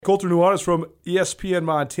Colter Nuanez from ESPN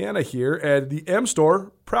Montana here, and the M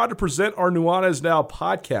Store, proud to present our Nuanez Now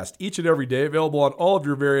podcast each and every day, available on all of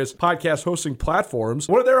your various podcast hosting platforms.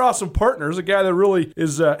 One of their awesome partners, a guy that really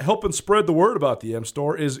is helping spread the word about the M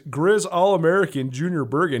Store, is Griz All-American Junior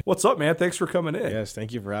Bergen. What's up, man? Thanks for coming in. Yes,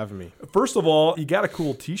 thank you for having me. First of all, you got a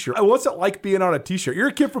cool t-shirt. What's it like being on a t-shirt? You're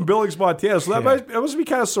a kid from Billings, Montana, so that must be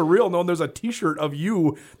kind of surreal knowing there's a t-shirt of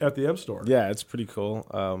you at the M Store. Yeah, it's pretty cool.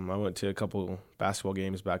 I went to a couple basketball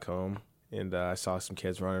games back home, and I saw some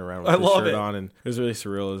kids running around with the shirt on, and it was really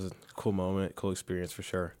surreal. It was a cool moment, cool experience for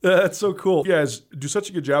sure. That's so cool. You guys do such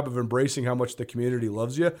a good job of embracing how much the community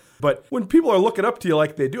loves you. But when people are looking up to you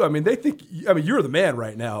like they do, they think, you're the man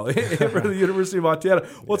right now for the University of Montana.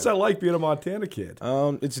 What's that like being a Montana kid?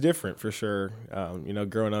 It's different for sure.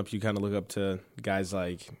 Growing up, you kind of look up to guys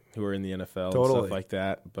like who are in the NFL and stuff like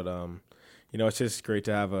that. But, it's just great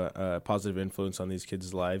to have a positive influence on these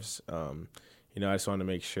kids' lives. I just want to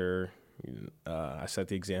make sure I set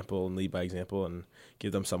the example and lead by example and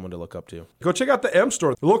give them someone to look up to. Go check out the M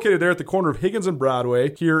Store. They're located there at the corner of Higgins and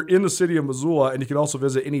Broadway here in the city of Missoula, and you can also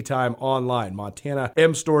visit anytime online,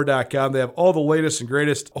 montanamstore.com. They have all the latest and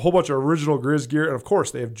greatest, a whole bunch of original Griz gear, and of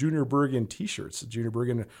course, they have Junior Bergen t-shirts. Junior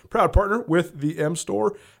Bergen, proud partner with the M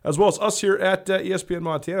Store, as well as us here at ESPN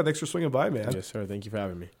Montana. Thanks for swinging by, man. Yes, sir. Thank you for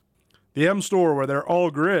having me. The M Store, where they're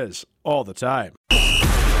all Griz all the time.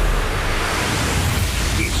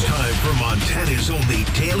 It's time for Montana's only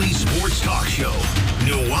daily sports talk show,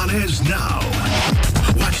 Nuanez Now.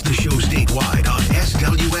 Watch the show statewide on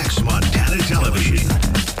SWX Montana Television.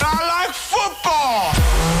 I like football!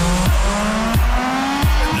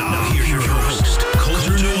 Now here's your host,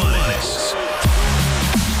 Colter Nuanez.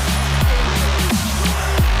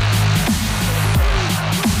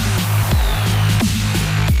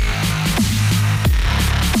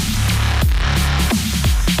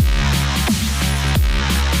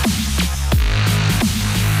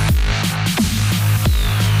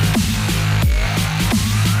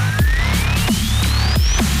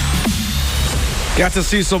 Got to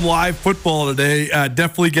see some live football today.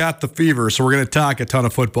 Definitely got the fever, so we're going to talk a ton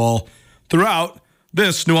of football throughout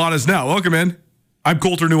this Nuanez Now. Welcome in. I'm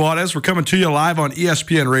Colter Nuanez. We're coming to you live on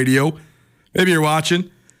ESPN Radio. Maybe you're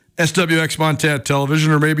watching SWX Montana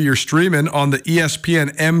Television, or maybe you're streaming on the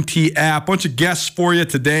ESPN MT app. Bunch of guests for you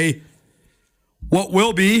today. What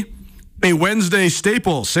will be a Wednesday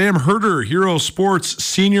staple. Sam Herder, Hero Sports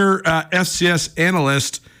Senior FCS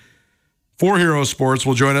Analyst for Hero Sports,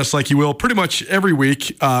 will join us like he will pretty much every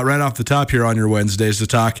week right off the top here on your Wednesdays to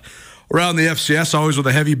talk around the FCS, always with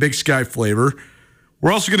a heavy Big Sky flavor.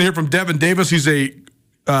 We're also going to hear from Devin Davis. He's a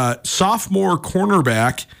sophomore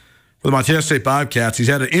cornerback for the Montana State Bobcats. He's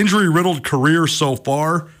had an injury-riddled career so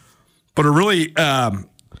far, but a really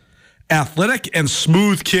athletic and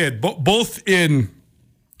smooth kid, both in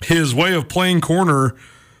his way of playing corner,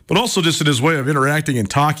 but also just in his way of interacting and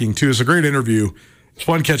talking, too. It's a great interview. It's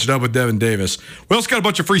fun catching up with Devin Davis. We also got a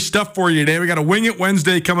bunch of free stuff for you today. We got a Wing It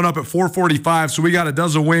Wednesday coming up at 4:45, so we got a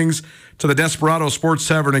dozen wings to the Desperado Sports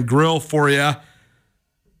Tavern and Grill for you.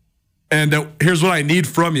 And here's what I need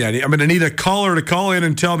from you. I'm going to need a caller to call in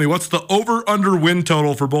and tell me what's the over-under win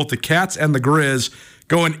total for both the Cats and the Griz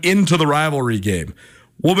going into the rivalry game.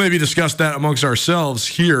 We'll maybe discuss that amongst ourselves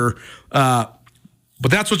here, but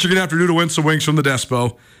that's what you're going to have to do to win some wings from the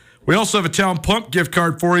Despo. We also have a Town Pump gift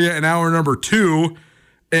card for you in hour number 2,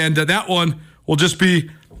 and that one will just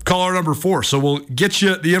be caller number 4. So we'll get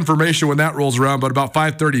you the information when that rolls around, but about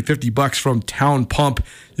 $5.30, $50 from Town Pump.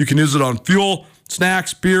 You can use it on fuel,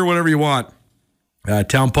 snacks, beer, whatever you want.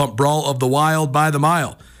 Town Pump, Brawl of the Wild by the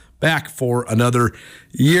mile. Back for another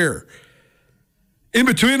year. In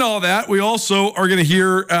between all that, we also are going to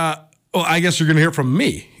hear, I guess you're going to hear from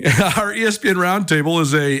me. Our ESPN Roundtable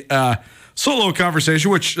is a solo conversation,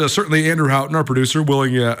 which certainly Andrew Houghton, our producer,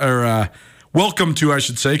 welcome to, I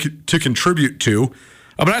should say, to contribute to.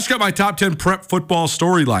 But I just got my top 10 prep football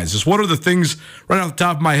storylines. Just what are the things right off the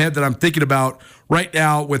top of my head that I'm thinking about right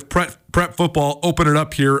now with prep football opening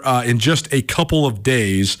up here in just a couple of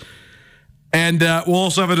days. And we'll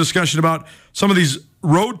also have a discussion about some of these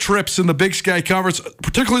road trips in the Big Sky Conference,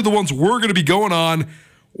 particularly the ones we're going to be going on.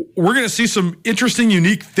 We're going to see some interesting,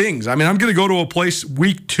 unique things. I'm going to go to a place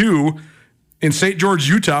week 2 in St. George,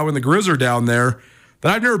 Utah, when the Griz are down there,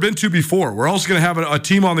 that I've never been to before. We're also going to have a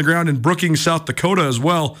team on the ground in Brookings, South Dakota as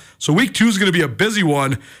well. So week 2 is going to be a busy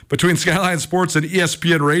one between Skyline Sports and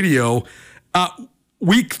ESPN Radio.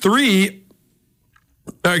 Week 4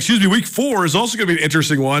 is also going to be an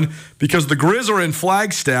interesting one because the Griz are in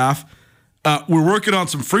Flagstaff. We're working on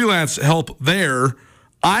some freelance help there.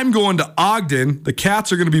 I'm going to Ogden. The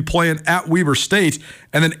Cats are going to be playing at Weber State.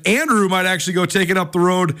 And then Andrew might actually go take it up the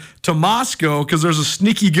road to Moscow because there's a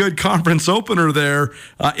sneaky good conference opener there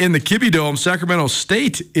in the Kibbie Dome, Sacramento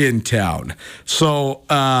State in town. So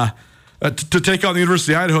to take on the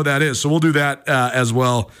University of Idaho, that is. So we'll do that as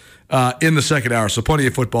well in the second hour. So plenty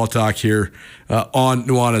of football talk here on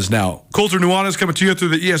Nuanez Now. Colter Nuanez coming to you through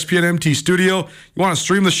the ESPN MT studio. You want to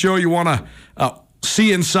stream the show? You want to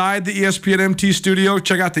see inside the ESPN MT studio?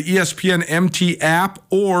 Check out the ESPN MT app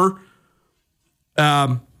or turn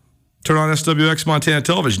on SWX Montana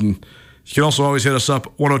Television. You can also always hit us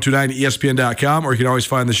up 1029ESPN.com, or you can always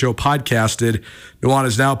find the show podcasted,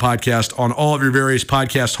 Nuanez Now podcast, on all of your various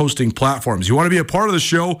podcast hosting platforms. You want to be a part of the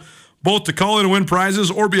show, both to call in and win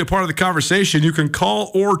prizes or be a part of the conversation, you can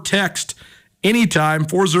call or text anytime,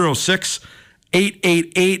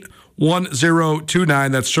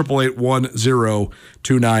 406-888-1029. That's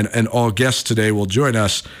 888-1029. And all guests today will join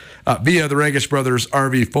us via the Rangish Brothers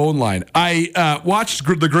RV phone line. I watched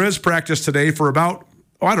the Griz practice today for about,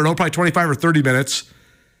 probably 25 or 30 minutes.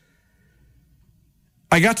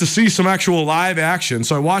 I got to see some actual live action.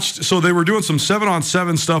 So they were doing some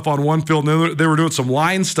 7-on-7 stuff on one field, and they were doing some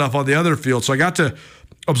line stuff on the other field. So I got to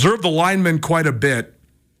observe the linemen quite a bit.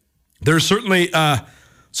 There's certainly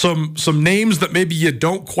some names that maybe you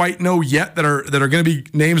don't quite know yet that are going to be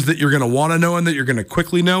names that you're going to want to know and that you're going to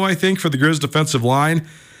quickly know, I think, for the Griz defensive line.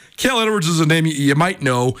 Cale Edwards is a name you might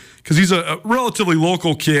know because he's a relatively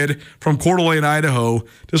local kid from Coeur d'Alene, Idaho,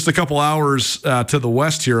 just a couple hours to the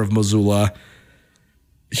west here of Missoula.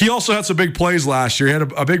 He also had some big plays last year. He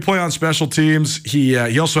had a big play on special teams. He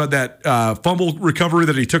also had that fumble recovery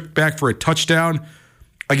that he took back for a touchdown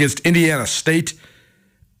against Indiana State.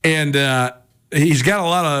 And he's got a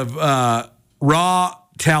lot of raw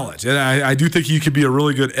talent. And I do think he could be a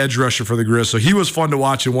really good edge rusher for the Griz. So he was fun to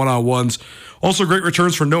watch in one-on-ones. Also great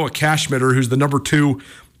returns for Noah Cashmitter, who's the number 2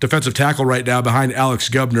 defensive tackle right now behind Alex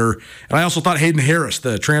Gubner. And I also thought Hayden Harris,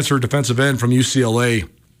 the transfer defensive end from UCLA,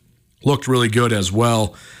 looked really good as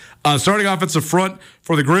well. Starting offensive front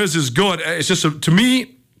for the Griz is good. It's just, to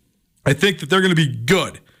me, I think that they're going to be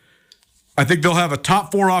good. I think they'll have a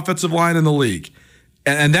top 4 offensive line in the league.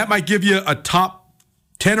 And that might give you a top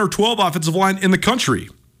 10 or 12 offensive line in the country.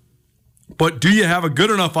 But do you have a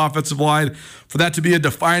good enough offensive line for that to be a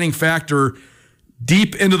defining factor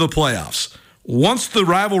deep into the playoffs? Once the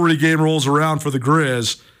rivalry game rolls around for the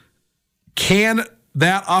Griz, can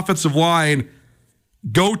that offensive line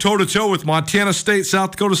go toe-to-toe with Montana State,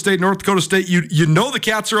 South Dakota State, North Dakota State? You know the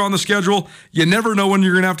Cats are on the schedule. You never know when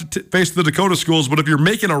you're going to have to face the Dakota schools. But if you're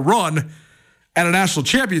making a run at a national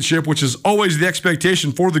championship, which is always the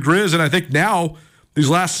expectation for the Griz, and I think now, these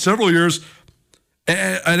last several years,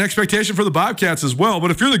 an expectation for the Bobcats as well. But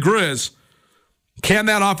if you're the Griz, can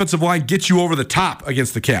that offensive line get you over the top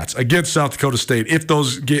against the Cats, against South Dakota State, if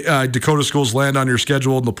those Dakota schools land on your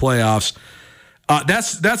schedule in the playoffs?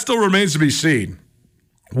 That still remains to be seen.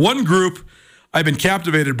 One group I've been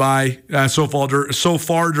captivated by so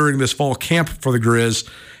far during this fall camp for the Griz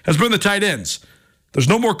has been the tight ends. There's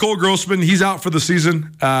no more Cole Grossman. He's out for the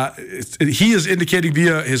season. He is indicating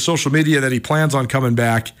via his social media that he plans on coming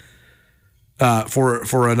back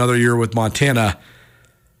for another year with Montana.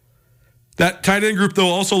 That tight end group, though,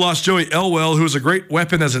 also lost Joey Elwell, who was a great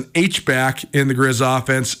weapon as an H-back in the Griz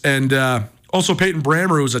offense, and also Peyton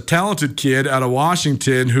Brammer, who was a talented kid out of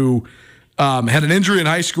Washington who had an injury in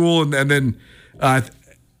high school and then I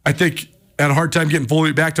think had a hard time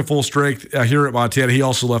getting back to full strength here at Montana. He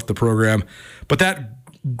also left the program. But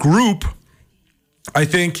that group, I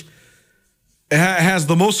think, has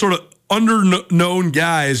the most sort of underknown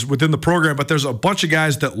guys within the program, but there's a bunch of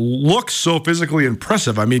guys that look so physically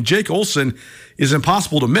impressive. I mean, Jake Olson is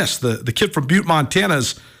impossible to miss. The kid from Butte,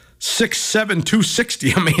 Montana's 6'7",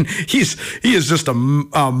 260. I mean, he is just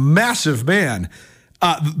a massive man.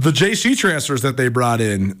 The JC transfers that they brought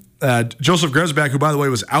in, Joseph Gresback, who, by the way,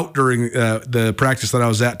 was out during the practice that I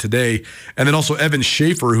was at today, and then also Evan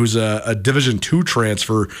Schaefer, who's a Division II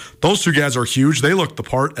transfer. Those two guys are huge. They look the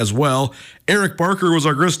part as well. Eric Barker was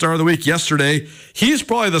our Griz Star of the Week yesterday. He's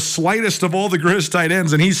probably the slightest of all the Griz tight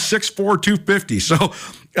ends, and he's 6'4", 250. So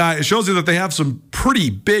it shows you that they have some pretty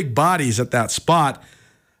big bodies at that spot.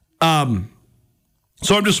 So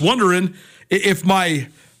I'm just wondering if my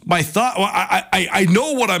thought, I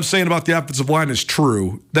know what I'm saying about the offensive line is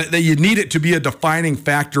true, that you need it to be a defining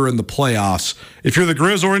factor in the playoffs if you're the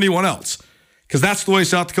Griz or anyone else, because that's the way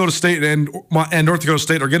South Dakota State and North Dakota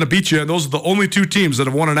State are going to beat you, and those are the only two teams that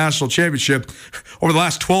have won a national championship over the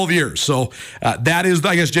last 12 years. So that is,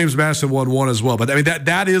 I guess James Madison won one as well, but I mean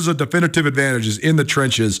that is a definitive advantage, is in the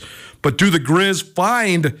trenches. But do the Griz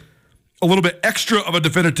find a little bit extra of a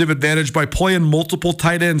definitive advantage by playing multiple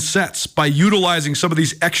tight end sets, by utilizing some of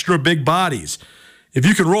these extra big bodies. If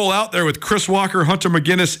you can roll out there with Chris Walker, Hunter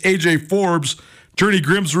McGinnis, AJ Forbes, Journey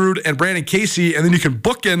Grimsrud, and Brandon Casey, and then you can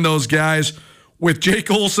bookend those guys with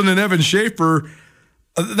Jake Olson and Evan Schaefer,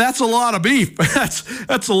 that's a lot of beef.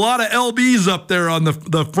 That's a lot of LBs up there on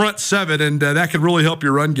the front seven, and that could really help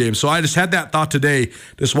your run game. So I just had that thought today,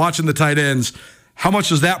 just watching the tight ends. How much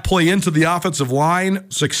does that play into the offensive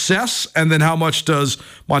line success, and then how much does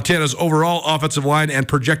Montana's overall offensive line and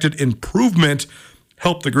projected improvement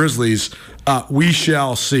help the Grizzlies? We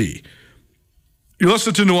shall see. You're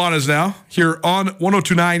listening to Nuanez now here on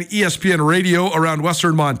 102.9 ESPN Radio around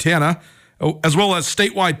Western Montana, as well as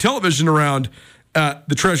statewide television around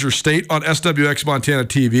the Treasure State on SWX Montana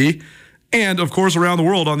TV, and, of course, around the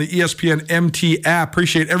world on the ESPN MT app.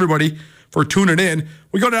 Appreciate everybody for tuning in.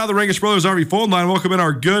 We go down to the Rangish Brothers RV phone line. Welcome in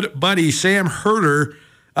our good buddy, Sam Herder.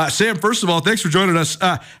 Sam, first of all, thanks for joining us.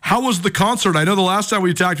 How was the concert? I know the last time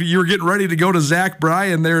we talked to you were getting ready to go to Zach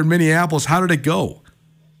Bryan there in Minneapolis. How did it go?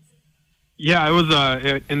 Yeah, it was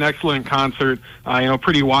an excellent concert.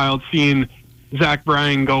 Pretty wild seeing Zach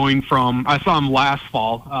Bryan going from, I saw him last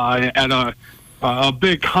fall at a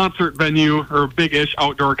big concert venue, or a big-ish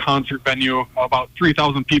outdoor concert venue, about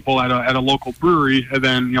 3,000 people at a local brewery. And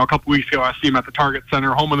then, a couple weeks ago, I see him at the Target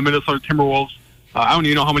Center, home of the Minnesota Timberwolves. I don't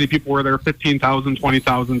even know how many people were there, 15,000,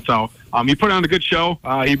 20,000. So he put on a good show.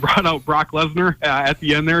 He brought out Brock Lesnar at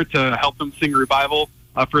the end there to help him sing Revival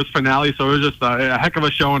for his finale. So it was just a heck of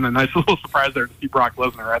a show, and a nice little surprise there to see Brock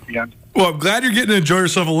Lesnar at the end. Well, I'm glad you're getting to enjoy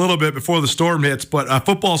yourself a little bit before the storm hits, but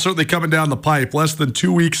football certainly coming down the pipe, less than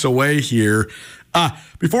 2 weeks away here.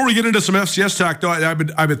 Before we get into some FCS talk, though, I've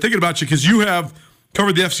been thinking about you because you have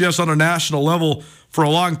covered the FCS on a national level for a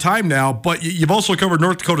long time now, but you've also covered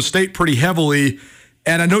North Dakota State pretty heavily,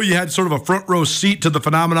 and I know you had sort of a front row seat to the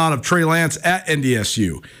phenomenon of Trey Lance at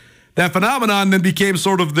NDSU. That phenomenon then became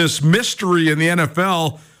sort of this mystery in the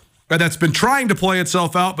NFL that's been trying to play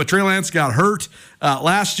itself out, but Trey Lance got hurt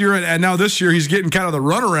last year, and now this year he's getting kind of the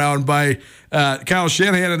runaround by Kyle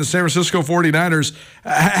Shanahan and the San Francisco 49ers.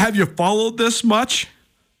 Have you followed this much?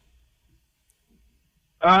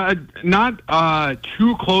 Not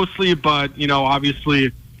too closely, but,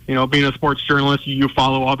 obviously, being a sports journalist, you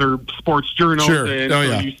follow other sports journals. Sure. And oh,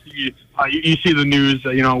 yeah. You see the news,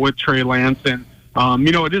 with Trey Lance. And,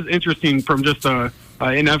 it is interesting from just an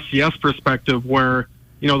FCS perspective where,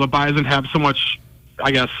 the Bison have so much,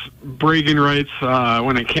 I guess, bragging rights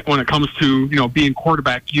when it comes to, being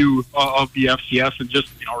quarterback of the FCS, and just,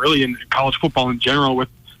 really in college football in general, with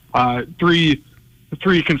three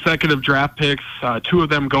consecutive draft picks, two of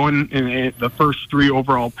them going in the first three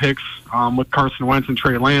overall picks with Carson Wentz and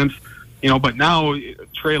Trey Lance. But now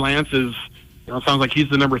Trey Lance is, it sounds like he's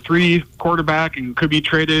the number 3 quarterback and could be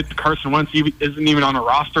traded. Carson Wentz isn't even on a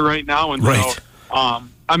roster right now. And right. So,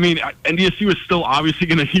 NDSU is still obviously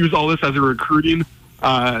going to use all this as a recruiting,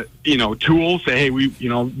 tool. Say, hey, we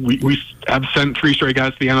have sent 3 straight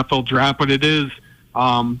guys to the NFL draft, but it is,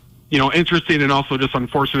 interesting and also just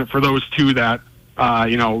unfortunate for those two that,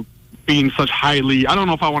 being such highly, I don't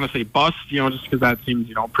know if I want to say bust, just because that seems,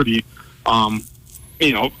 pretty,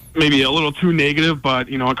 maybe a little too negative, but,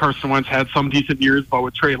 Carson Wentz had some decent years, but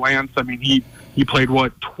with Trey Lance, he played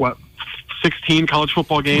 16 college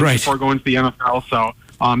football games right. before going to the NFL. So,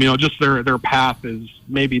 just their path is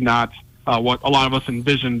maybe not what a lot of us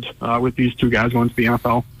envisioned with these two guys going to the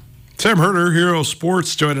NFL. Sam Herder, Hero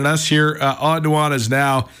Sports, joining us here on Nuanez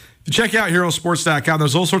Now. Check out HeroSports.com.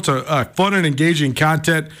 There's all sorts of fun and engaging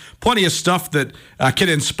content, plenty of stuff that can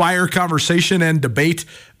inspire conversation and debate.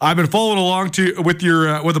 I've been following along with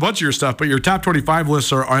a bunch of your stuff, but your top 25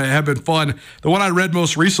 lists have been fun. The one I read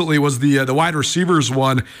most recently was the wide receivers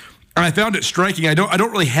one, and I found it striking. I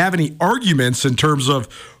don't really have any arguments in terms of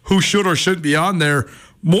who should or shouldn't be on there.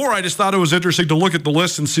 More, I just thought it was interesting to look at the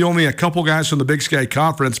list and see only a couple guys from the Big Sky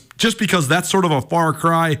Conference, just because that's sort of a far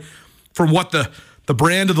cry from what the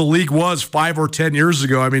brand of the league was 5 or 10 years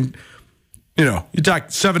ago. You talk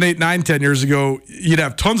 7, 8, 9, 10 years ago, you'd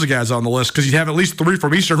have tons of guys on the list because you'd have at least 3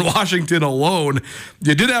 from Eastern Washington alone.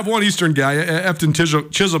 You did have one Eastern guy, Efton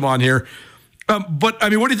Chisholm, on here. But, what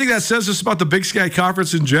do you think that says just about the Big Sky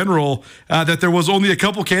Conference in general, that there was only a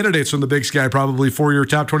couple candidates from the Big Sky probably for your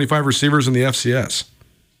top 25 receivers in the FCS?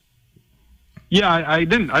 Yeah, I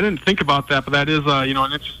didn't think about that, but that is, an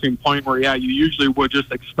interesting point where, you usually would just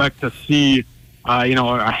expect to see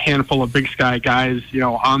a handful of Big Sky guys,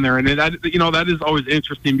 on there. And that is always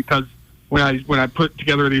interesting because when I put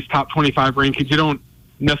together these top 25 rankings, you don't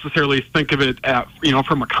necessarily think of it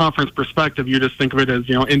from a conference perspective. You just think of it as,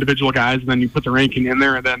 individual guys, and then you put the ranking in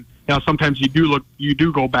there. And then, sometimes you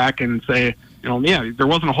do go back and say, there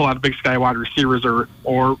wasn't a whole lot of Big Sky wide receivers, or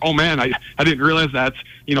oh man, I didn't realize that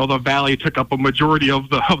the Valley took up a majority of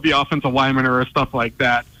the offensive linemen or stuff like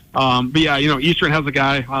that. But yeah, Eastern has a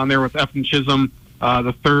guy on there with Efton Chisholm.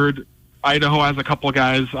 The third, Idaho has a couple of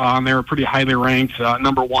guys on there pretty highly ranked.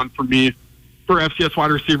 Number one for me for FCS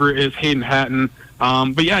wide receiver is Hayden Hatton.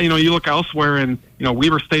 But yeah, you look elsewhere, and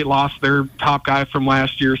Weber State lost their top guy from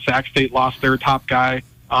last year. Sac State lost their top guy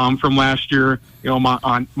from last year.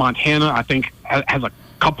 Montana, I think, has a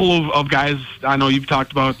couple of guys. I know you've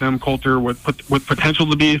talked about them, Colter, with potential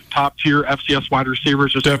to be top tier FCS wide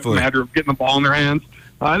receivers. Just Definitely. A matter of getting the ball in their hands.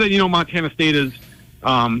 I think Montana State is,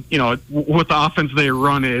 with the offense they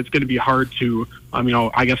run, it's going to be hard to,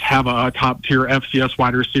 I guess, have a top tier FCS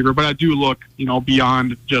wide receiver. But I do look,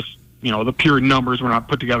 beyond just the pure numbers when I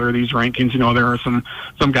put together these rankings. There are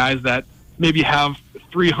some guys that maybe have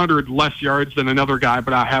 300 less yards than another guy,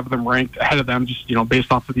 but I have them ranked ahead of them just,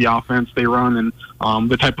 based off of the offense they run and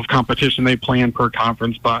the type of competition they play in per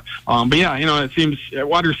conference. But yeah, it seems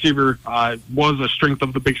wide receiver was a strength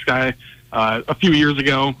of the Big Sky a few years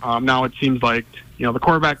ago. Now it seems like, the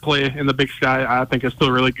quarterback play in the Big Sky, I think, is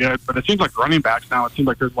still really good. But it seems like running backs now, it seems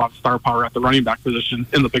like there's a lot of star power at the running back position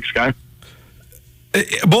in the Big Sky.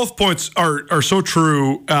 Both points are so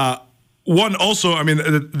true. One, also,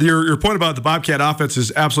 your point about the Bobcat offense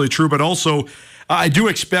is absolutely true, but also I do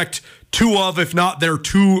expect two of, if not their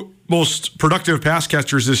two most productive pass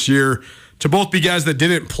catchers this year, to both be guys that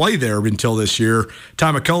didn't play there until this year.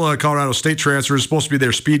 Ty McCullough, Colorado State transfer, is supposed to be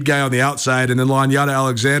their speed guy on the outside, and then Lanyata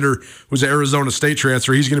Alexander, who's an Arizona State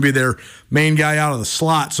transfer, he's going to be their main guy out of the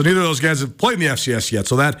slot. So neither of those guys have played in the FCS yet,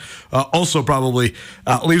 so that also probably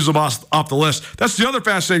leaves them off the list. That's the other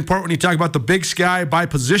fascinating part when you talk about the Big Sky by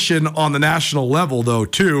position on the national level, though,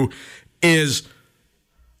 too, is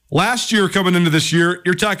last year coming into this year,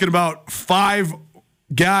 you're talking about 5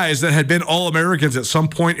 guys that had been All-Americans at some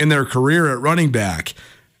point in their career at running back.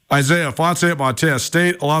 Isaiah Fonse at Montana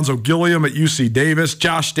State, Alonzo Gilliam at UC Davis,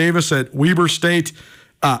 Josh Davis at Weber State,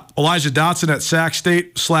 Elijah Dotson at Sac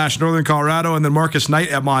State / Northern Colorado, and then Marcus Knight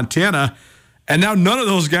at Montana. And now none of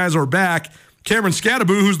those guys are back. Cameron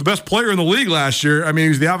Scadaboo, who's the best player in the league last year, he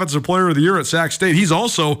was the Offensive Player of the Year at Sac State. He's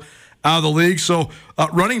also out of the league. So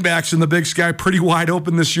running backs in the Big Sky pretty wide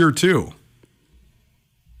open this year too.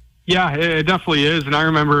 Yeah, it definitely is. And I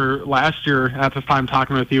remember last year at this time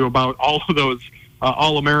talking with you about all of those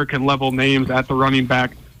All-American level names at the running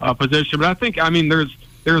back position. But I think,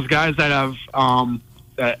 there's guys that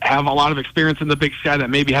have a lot of experience in the Big Sky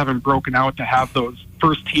that maybe haven't broken out to have those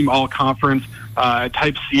first-team all-conference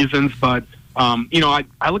type seasons. But,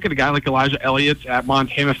 I look at a guy like Elijah Elliott at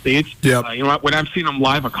Montana State. Yep. When I've seen him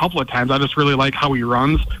live a couple of times, I just really like how he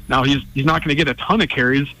runs. Now, he's not going to get a ton of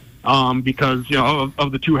carries, because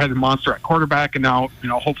of the two-headed monster at quarterback, and now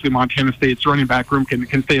hopefully Montana State's running back room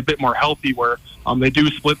can stay a bit more healthy, where they do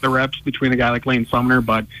split the reps between a guy like Lane Sumner.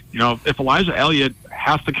 But if Elijah Elliott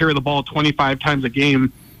has to carry the ball 25 times a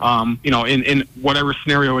game, in whatever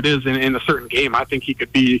scenario it is in a certain game, I think he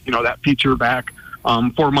could be that feature back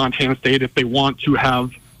for Montana State if they want to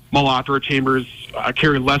have Malott or Chambers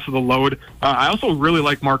carry less of the load. I also really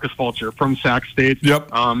like Marcus Fulcher from Sac State. Yep.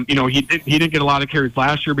 He didn't get a lot of carries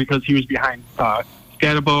last year because he was behind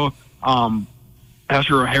Scadabo.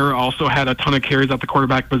 Asher O'Hara also had a ton of carries at the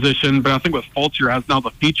quarterback position, but I think with Fulcher as now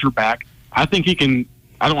the feature back, I think he can,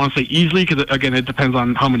 I don't want to say easily because, again, it depends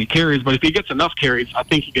on how many carries, but if he gets enough carries, I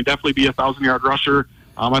think he can definitely be a 1,000-yard rusher.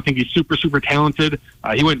 I think he's super, super talented.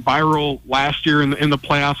 He went viral last year in the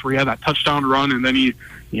playoffs where he had that touchdown run, and then he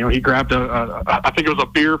grabbed I think it was a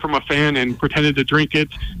beer from a fan and pretended to drink it.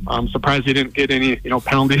 I'm surprised he didn't get any,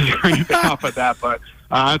 penalties or anything off of that. But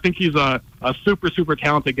I think he's a super, super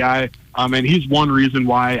talented guy. And he's one reason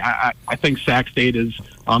why I think Sac State is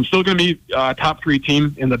still going to be a top 3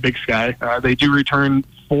 team in the Big Sky. They do return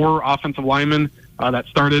 4 offensive linemen that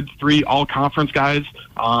started, 3 all-conference guys.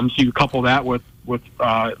 So you couple that with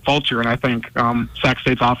Fulcher, and I think Sac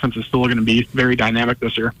State's offense is still going to be very dynamic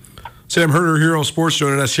this year. Sam Herder, Hero Sports,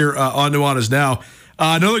 joining us here on Nuanez Now.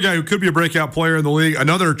 Another guy who could be a breakout player in the league,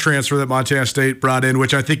 another transfer that Montana State brought in,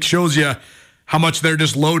 which I think shows you how much they're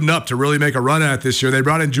just loading up to really make a run at this year. They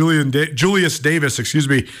brought in Julius Davis,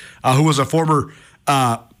 who was a former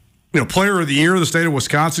player of the year of the state of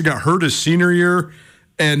Wisconsin, got hurt his senior year.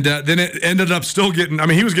 And then it ended up still getting,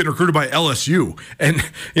 he was getting recruited by LSU and,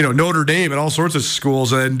 Notre Dame and all sorts of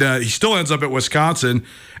schools. And he still ends up at Wisconsin.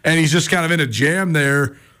 And he's just kind of in a jam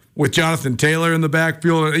there with Jonathan Taylor in the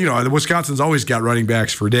backfield. Wisconsin's always got running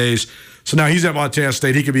backs for days. So now he's at Montana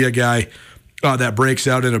State. He could be a guy that breaks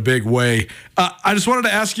out in a big way. I just wanted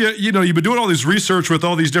to ask you, you've been doing all this research with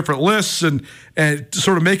all these different lists and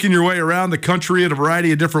sort of making your way around the country in a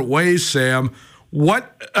variety of different ways, Sam.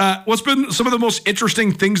 What's been some of the most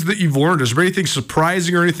interesting things that you've learned? Is there anything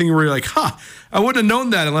surprising or anything where you're like, I wouldn't have known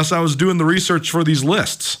that unless I was doing the research for these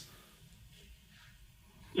lists?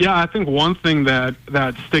 Yeah, I think one thing that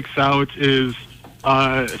sticks out is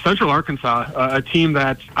Central Arkansas, a team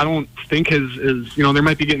that I don't think is they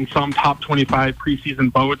might be getting some top 25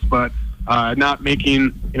 preseason votes, but not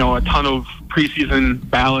making a ton of preseason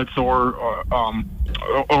ballots or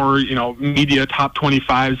media top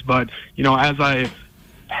 25s. But as I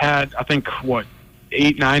had, I think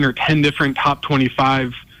 8, 9, or 10 different top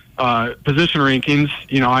 25 position rankings,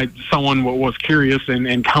 someone was curious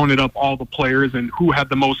and counted up all the players and who had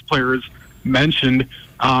the most players mentioned,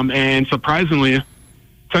 and surprisingly,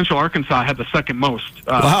 Central Arkansas had the second most.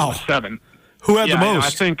 Wow. 7. Who had the most? I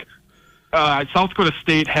think South Dakota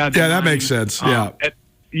State had. Yeah, 9. That makes sense. Yeah.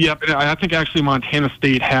 Yep. I think actually Montana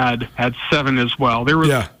State had 7 as well. There was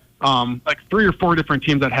like 3 or 4 different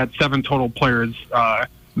teams that had 7 total players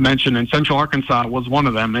mentioned, and Central Arkansas was one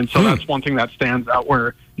of them. And so that's one thing that stands out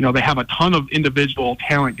where, they have a ton of individual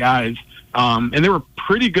talent guys. And they were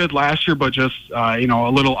pretty good last year, but just, a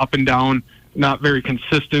little up and down, not very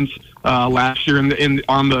consistent last year. And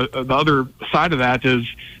on the other side of that is,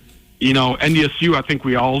 NDSU, I think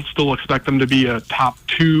we all still expect them to be a top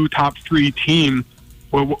 2, top 3 team.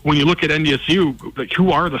 When you look at NDSU, like,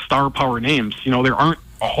 who are the star power names? There aren't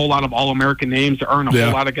a whole lot of All-American names. There aren't a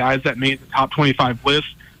whole lot of guys that made the top 25 list.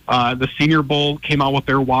 The Senior Bowl came out with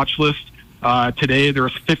their watch list today. There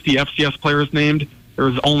was 50 FCS players named. There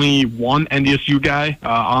was only one NDSU guy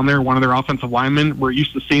on there, one of their offensive linemen. We're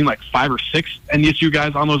used to seeing like 5 or 6 NDSU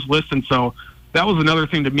guys on those lists, and so that was another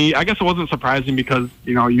thing to me. I guess it wasn't surprising because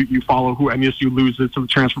you follow who NDSU loses to the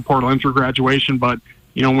transfer portal and through graduation, but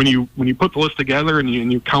when you put the list together and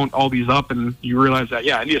you count all these up and you realize that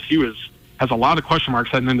NDSU has a lot of question marks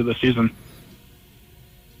heading into the season.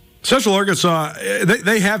 Central Arkansas,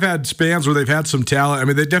 they have had spans where they've had some talent. I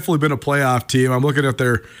mean, they've definitely been a playoff team. I'm looking at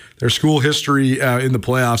their school history in the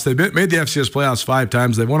playoffs. They've made the FCS playoffs 5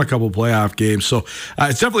 times. They've won a couple of playoff games. So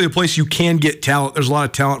it's definitely a place you can get talent. There's a lot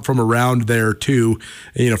of talent from around there, too,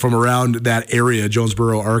 from around that area,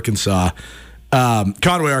 Jonesboro, Arkansas.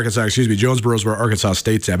 Conway, Arkansas, Jonesboro is where Arkansas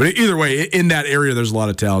State's at. But either way, in that area, there's a lot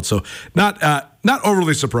of talent. So not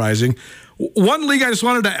overly surprising. One league I just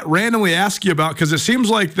wanted to randomly ask you about, because it seems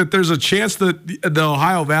like that there's a chance that the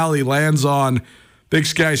Ohio Valley lands on Big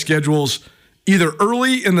Sky schedules either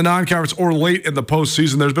early in the non-conference or late in the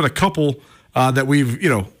postseason. There's been a couple that we've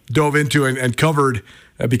dove into and covered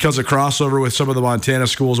because of crossover with some of the Montana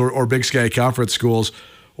schools or Big Sky Conference schools.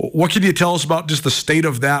 What can you tell us about just the state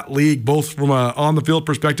of that league, both from a on-the-field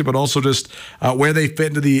perspective, but also just where they fit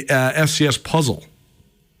into the FCS puzzle?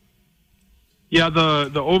 Yeah, the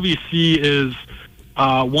OVC is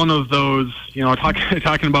one of those,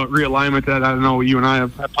 talking about realignment that I know you and I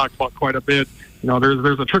have talked about quite a bit.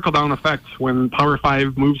 There's a trickle-down effect when Power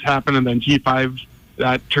 5 moves happen, and then G5,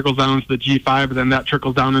 that trickles down into the G5, and then that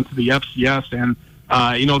trickles down into the FCS. And,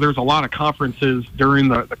 there's a lot of conferences during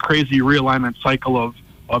the crazy realignment cycle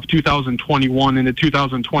of 2021 into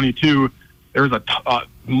 2022. There's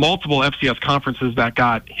multiple FCS conferences that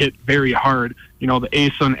got hit very hard. The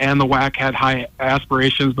ASUN and the WAC had high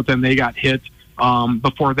aspirations, but then they got hit.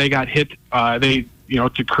 Before they got hit, they,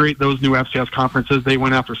 to create those new FCS conferences, they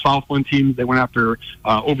went after Southland teams, they went after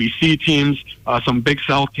OVC teams, some Big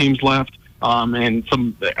South teams left, and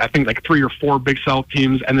some, I think like 3 or 4 Big South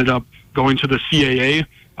teams ended up going to the CAA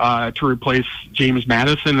to replace James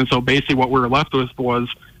Madison. And so basically what we were left with was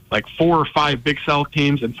like 4 or 5 Big South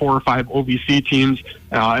teams and 4 or 5 OVC teams.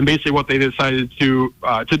 And basically what they decided to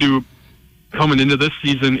do coming into this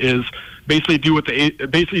season is basically do what they did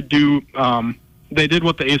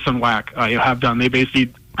what the ASUN WAC have done. They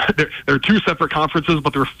basically, they're 2 separate conferences,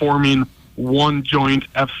 but they're forming one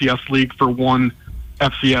joint FCS league for one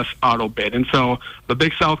FCS auto bid. And so the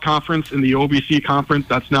Big South Conference and the OVC Conference,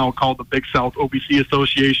 that's now called the Big South OVC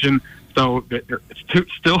Association. So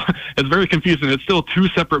it's very confusing. It's still 2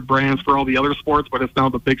 separate brands for all the other sports, but it's now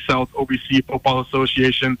the Big South OVC Football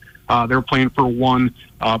Association. They're playing for one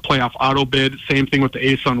playoff auto bid. Same thing with the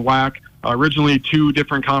ASUN WAC. Originally 2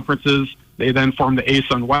 different conferences. They then formed the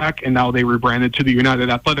ASUN WAC, and now they rebranded to the United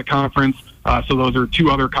Athletic Conference. So those are 2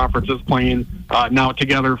 other conferences playing now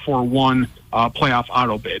together for one playoff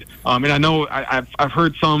auto bid. And I know I've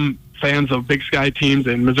heard some fans of Big Sky teams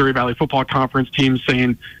and Missouri Valley Football Conference teams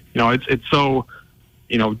saying, it's so,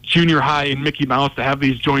 junior high and Mickey Mouse to have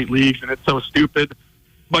these joint leagues, and it's so stupid.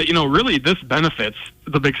 But, really, this benefits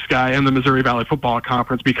the Big Sky and the Missouri Valley Football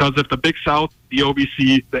Conference, because if the Big South, the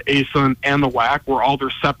OVC, the ASUN, and the WAC were all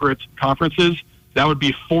their separate conferences, that would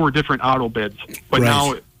be 4 different auto bids. But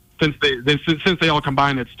now, since they all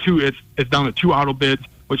combine, it's down to 2 auto bids,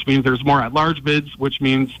 which means there's more at-large bids, which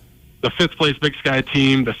means the 5th place Big Sky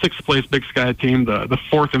team, the 6th place Big Sky team, the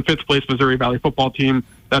 4th and 5th place Missouri Valley football team.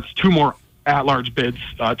 That's 2 more at-large bids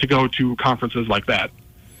to go to conferences like that.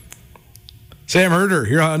 Sam Herder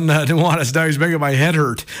here on Nuanez. Now he's making my head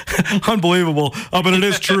hurt. Unbelievable. But it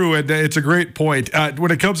is true, and it's a great point. When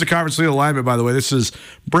it comes to conference league alignment, by the way, this is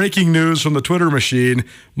breaking news from the Twitter machine.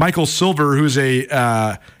 Michael Silver, who's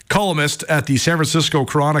a columnist at the San Francisco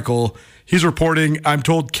Chronicle, he's reporting, I'm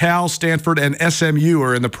told Cal, Stanford, and SMU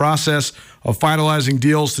are in the process of finalizing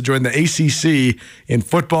deals to join the ACC in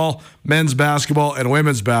football, men's basketball, and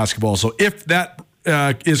women's basketball. So if that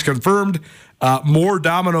is confirmed, more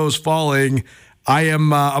dominoes falling.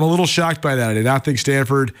 I'm a little shocked by that. I did not think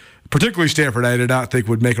Stanford, particularly Stanford, I did not think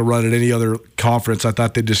would make a run at any other conference. I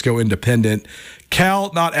thought they'd just go independent.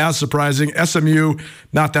 Cal, not as surprising. SMU,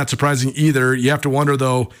 not that surprising either. You have to wonder,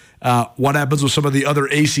 though, what happens with some of the other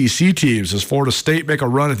ACC teams. Does Florida State make a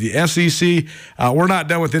run at the SEC? We're not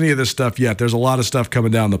done with any of this stuff yet. There's a lot of stuff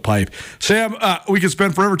coming down the pipe. Sam, we could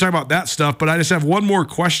spend forever talking about that stuff, but I just have one more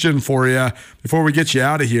question for you before we get you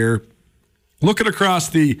out of here. Looking across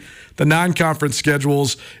the non-conference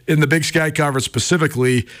schedules in the Big Sky Conference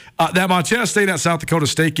specifically, that Montana State at South Dakota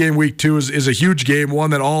State game week 2 is a huge game,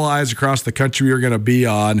 one that all eyes across the country are going to be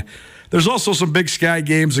on. There's also some Big Sky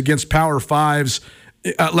games against Power 5s,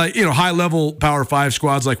 high-level Power 5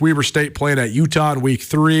 squads like Weber State playing at Utah in week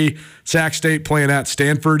 3, Sac State playing at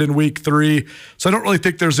Stanford in week 3. So I don't really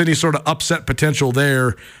think there's any sort of upset potential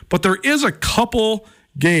there. But there is a couple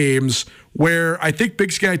games where I think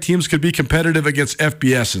Big Sky teams could be competitive against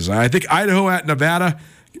FBSs. I think Idaho at Nevada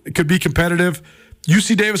could be competitive.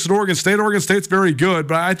 UC Davis at Oregon State. Oregon State's very good,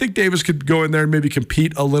 but I think Davis could go in there and maybe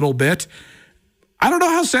compete a little bit. I don't know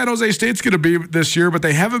how San Jose State's going to be this year, but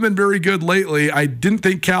they haven't been very good lately. I didn't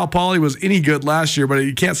think Cal Poly was any good last year, but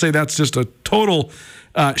you can't say that's just a total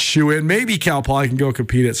shoe-in. Maybe Cal Poly can go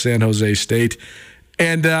compete at San Jose State.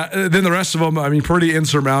 And then the rest of them, I mean, pretty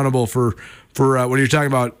insurmountable for when you're talking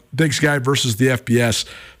about Big Sky versus the FBS.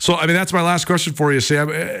 So, I mean, that's my last question for you, Sam.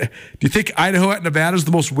 Do you think Idaho at Nevada is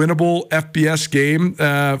the most winnable FBS game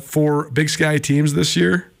for Big Sky teams this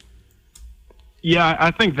year? Yeah, I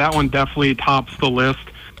think that one definitely tops the list.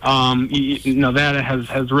 Nevada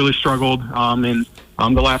has really struggled in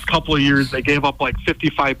the last couple of years. They gave up like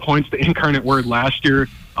 55 points to Incarnate Word last year.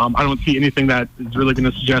 I don't see anything that is really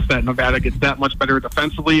going to suggest that Nevada gets that much better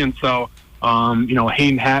defensively. And so,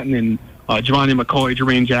 Hayden Hatton and Giovanni McCoy,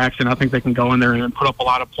 Jermaine Jackson, I think they can go in there and put up a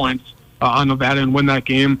lot of points on Nevada and win that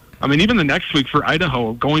game. I mean, even the next week for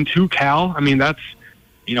Idaho, going to Cal, I mean, that's,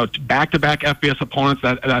 back-to-back FBS opponents,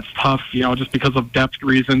 that's tough, just because of depth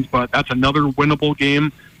reasons, but that's another winnable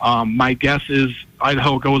game. My guess is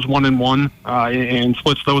Idaho goes 1-1 and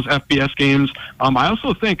splits those FBS games. I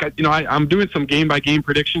also think, I'm doing some game-by-game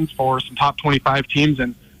predictions for some top 25 teams,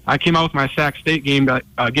 and I came out with my Sac State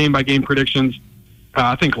game-by-game predictions,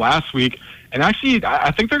 I think last week. And actually,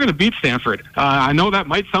 I think they're going to beat Stanford. I know that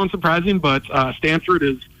might sound surprising, but Stanford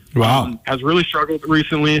has really struggled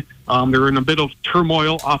recently. They're in a bit of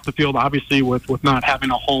turmoil off the field, obviously, with not having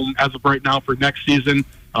a home as of right now for next season.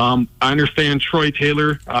 I understand Troy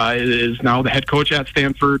Taylor is now the head coach at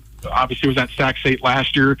Stanford. Obviously, was at Sac State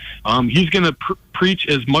last year. He's going to preach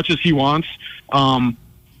as much as he wants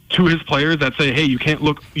to his players that say, "Hey, you can't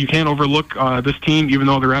overlook this team, even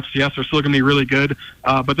though they're FCS. They're still going to be really good."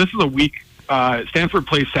 But this is a week. Stanford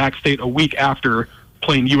plays Sac State a week after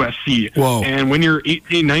playing USC. Whoa. And when you're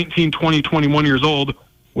 18, 19, 20, 21 years old,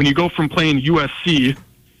 when you go from playing USC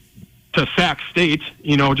to Sac State,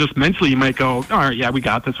 just mentally you might go, all right, yeah, we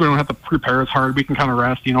got this. We don't have to prepare as hard. We can kind of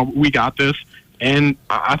rest. We got this. And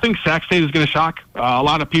I think Sac State is going to shock a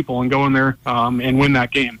lot of people and go in there and win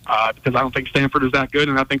that game because I don't think Stanford is that good,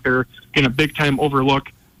 and I think they're going to big time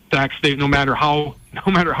overlook Sac State no matter how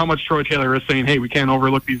much Troy Taylor is saying, hey, we can't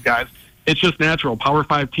overlook these guys. It's just natural. Power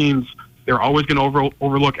 5 teams, they're always going to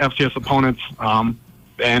overlook FCS opponents,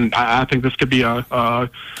 and I think this could be a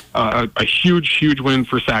huge win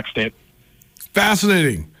for Sac State.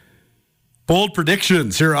 Fascinating. Bold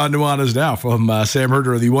predictions here on Nuanez Now from Sam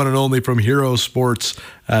Herder, the one and only from Hero Sports,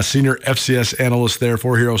 senior FCS analyst there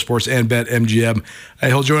for Hero Sports and BetMGM.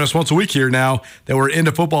 He'll join us once a week here now that we're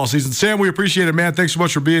into football season. Sam, we appreciate it, man. Thanks so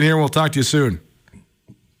much for being here. We'll talk to you soon.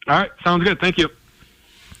 All right. Sounds good. Thank you.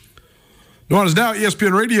 Nuanez Now,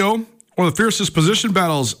 ESPN Radio. One of the fiercest position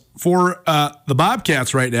battles for the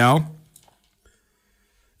Bobcats right now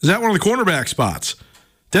is at one of the cornerback spots.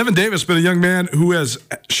 Devin Davis has been a young man who has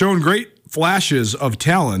shown great flashes of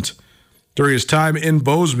talent during his time in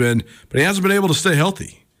Bozeman, but he hasn't been able to stay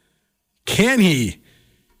healthy. Can he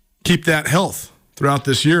keep that health throughout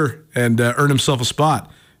this year and earn himself a spot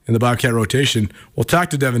in the Bobcat rotation? We'll talk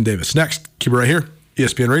to Devin Davis next. Keep it right here,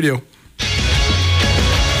 ESPN Radio.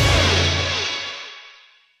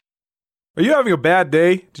 Are you having a bad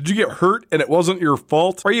day? Did you get hurt and it wasn't your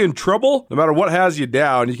fault? Are you in trouble? No matter what has you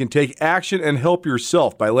down, you can take action and help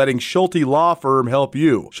yourself by letting Schulte Law Firm help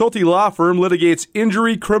you. Schulte Law Firm litigates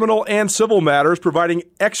injury, criminal, and civil matters, providing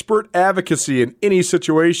expert advocacy in any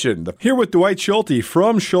situation. Here with Dwight Schulte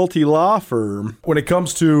from Schulte Law Firm. When it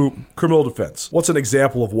comes to criminal defense, what's an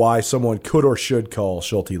example of why someone could or should call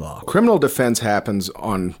Schulte Law? Criminal defense happens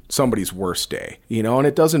on somebody's worst day, and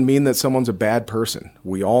it doesn't mean that someone's a bad person.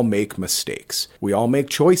 We all make mistakes. We all make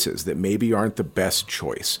choices that maybe aren't the best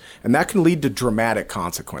choice, and that can lead to dramatic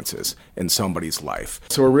consequences in somebody's life.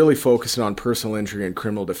 So we're really focusing on personal injury and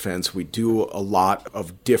criminal defense. We do a lot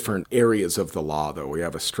of different areas of the law, though. We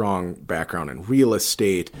have a strong background in real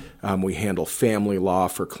estate. We handle family law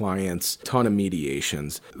for clients, ton of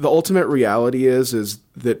mediations. The ultimate reality is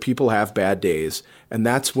that people have bad days, and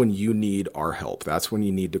that's when you need our help. That's when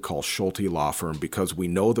you need to call Schulte Law Firm, because we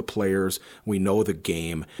know the players, we know the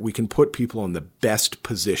game. We can put people in the best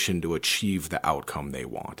position to achieve the outcome they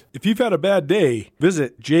want. If you've had a bad day,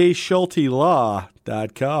 visit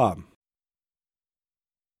jschultelaw.com.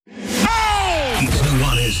 It's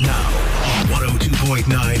Nuanez now on 102.9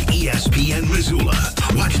 ESPN Missoula.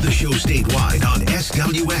 Watch the show statewide on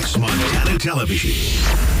SWX Montana Television.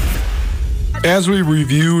 As we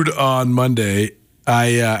reviewed on Monday, I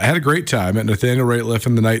had a great time at Nathaniel Rateliff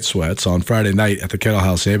and the Night Sweats on Friday night at the Kettle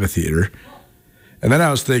House Amphitheater. And then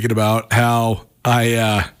I was thinking about how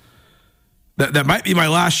that might be my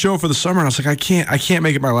last show for the summer. And I was like, I can't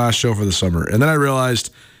make it my last show for the summer. And then I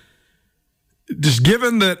realized, just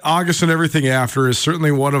given that August and Everything After is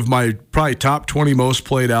certainly one of my probably top 20 most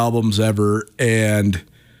played albums ever, and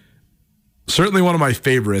certainly one of my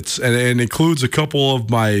favorites, and includes a couple of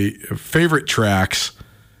my favorite tracks,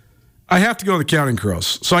 I have to go to the Counting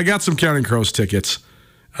Crows. So I got some Counting Crows tickets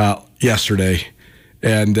yesterday,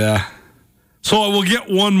 and so I will get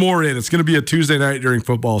one more in. It's going to be a Tuesday night during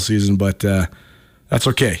football season, but that's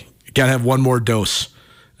okay. Got to have one more dose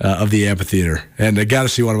of the amphitheater, and I got to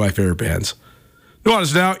see one of my favorite bands.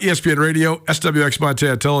 Nuanez Now, ESPN Radio, SWX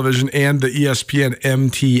Montana Television, and the ESPN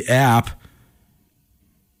MT app.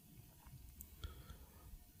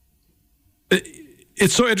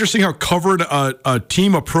 It's so interesting how covered a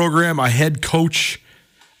team, a program, a head coach,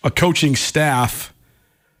 a coaching staff,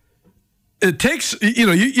 it takes,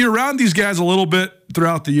 you're around these guys a little bit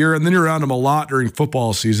throughout the year, and then you're around them a lot during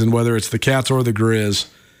football season, whether it's the Cats or the Griz.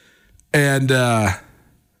 And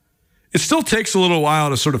it still takes a little while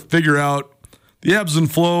to sort of figure out the ebbs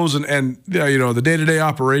and flows and the day-to-day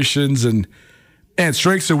operations and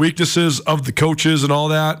strengths and weaknesses of the coaches and all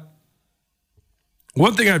that.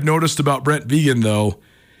 One thing I've noticed about Brent Vigen, though,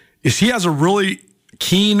 is he has a really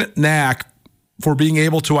keen knack for being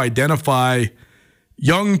able to identify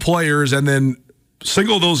young players and then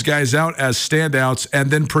single those guys out as standouts and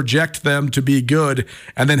then project them to be good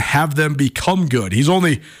and then have them become good. He's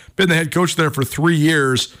only been the head coach there for 3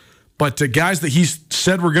 years, but the guys that he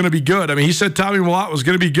said were going to be good, I mean, he said Tommy Mellott was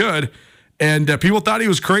going to be good, and people thought he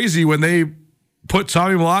was crazy when they put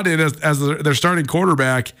Tommy Mellott in as their starting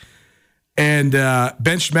quarterback and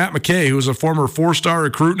benched Matt McKay, who was a former 4-star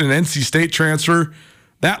recruit and an NC State transfer.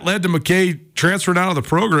 That led to McKay transferring out of the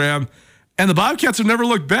program, and the Bobcats have never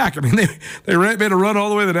looked back. I mean, they made a run all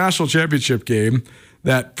the way to the national championship game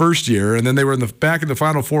that first year, and then they were back in the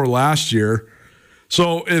Final Four last year.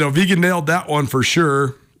 So, Vigen nailed that one for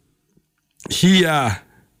sure. He's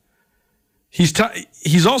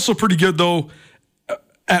also pretty good, though,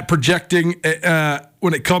 at projecting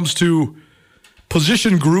when it comes to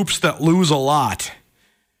position groups that lose a lot.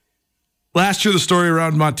 Last year, the story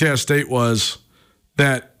around Montana State was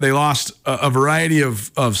that they lost a variety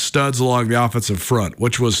of studs along the offensive front,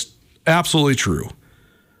 which was absolutely true.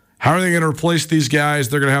 How are they going to replace these guys?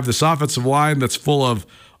 They're going to have this offensive line that's full of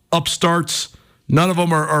upstarts. None of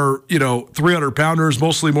them are 300-pounders,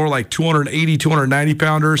 mostly more like 280,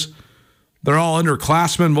 290-pounders. They're all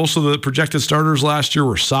underclassmen. Most of the projected starters last year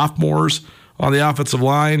were sophomores on the offensive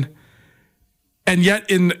line. And yet,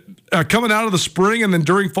 in coming out of the spring and then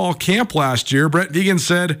during fall camp last year, Brent Vigen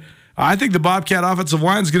said, I think the Bobcat offensive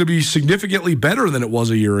line is going to be significantly better than it was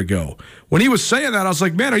a year ago. When he was saying that, I was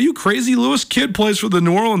like, man, are you crazy? Lewis Kidd plays for the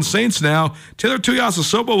New Orleans Saints now. Taylor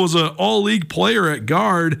Tuiasosopo was an all-league player at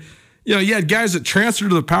guard. You had guys that transferred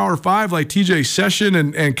to the Power 5 like TJ Session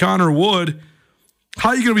and Connor Wood. How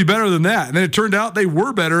are you going to be better than that? And then it turned out they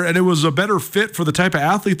were better, and it was a better fit for the type of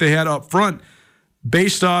athlete they had up front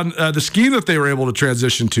based on the scheme that they were able to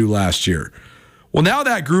transition to last year. Well, now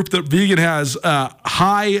that group that Vigen has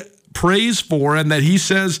high praise for and that he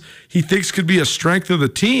says he thinks could be a strength of the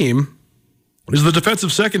team is the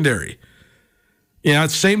defensive secondary.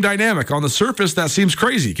 It's the same dynamic. On the surface, that seems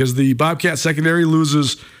crazy because the Bobcat secondary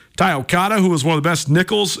loses Ty Okada, who was one of the best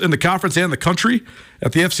nickels in the conference and the country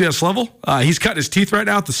at the FCS level. He's cutting his teeth right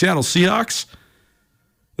now at the Seattle Seahawks.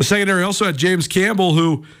 The secondary also had James Campbell,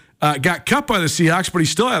 who got cut by the Seahawks, but he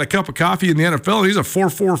still had a cup of coffee in the NFL, and he's a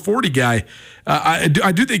 4.4 40 guy. I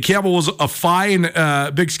do think Campbell was a fine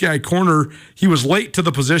Big Sky corner. He was late to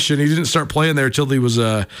the position. He didn't start playing there until he was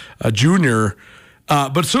a junior.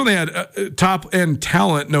 But certainly had top-end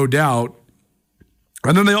talent, no doubt.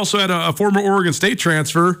 And then they also had a former Oregon State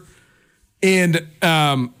transfer in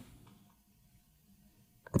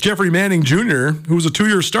Jeffrey Manning Jr., who was a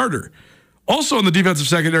 2-year starter. Also in the defensive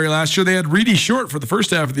secondary last year, they had Reedy Short for the first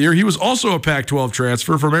half of the year. He was also a Pac-12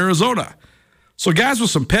 transfer from Arizona. So guys with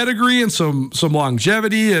some pedigree and some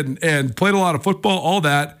longevity and played a lot of football, all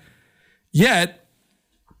that. Yet,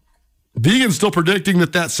 Vigen's still predicting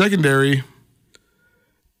that secondary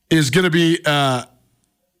is going to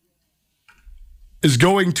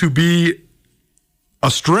be a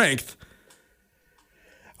strength.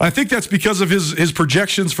 I think that's because of his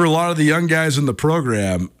projections for a lot of the young guys in the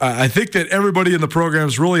program. I think that everybody in the program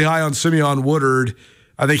is really high on Simeon Woodard.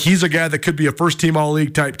 I think he's a guy that could be a first-team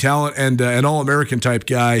All-League type talent and an All-American type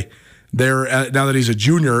guy there now that he's a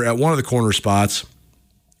junior at one of the corner spots.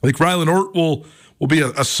 I think Rylan Ort will be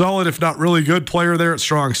a solid, if not really good player there at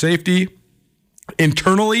strong safety.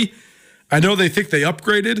 Internally, I know they think they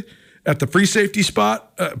upgraded at the free safety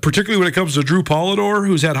spot, particularly when it comes to Drew Polidor,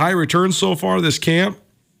 who's had high returns so far this camp.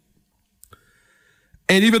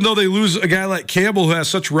 And even though they lose a guy like Campbell who has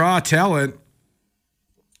such raw talent,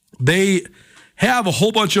 they have a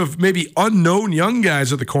whole bunch of maybe unknown young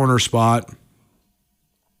guys at the corner spot,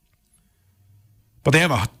 but they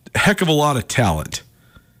have a heck of a lot of talent.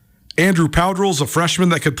 Andrew Powdrell's a freshman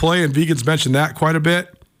that could play, and Vigen's mentioned that quite a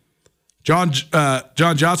bit. John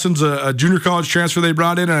Johnson's a junior college transfer they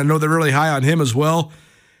brought in, and I know they're really high on him as well.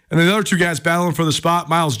 And then the other two guys battling for the spot,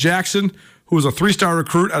 Miles Jackson, who was a 3-star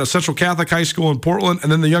recruit out of Central Catholic High School in Portland,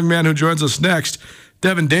 and then the young man who joins us next,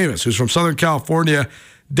 Devin Davis, who's from Southern California.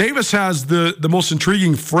 Davis has the most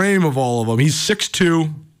intriguing frame of all of them. He's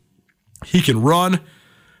 6'2". He can run.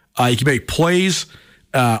 He can make plays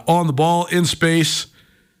on the ball, in space.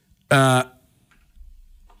 And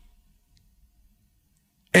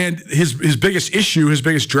his biggest issue, his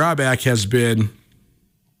biggest drawback has been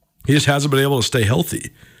he just hasn't been able to stay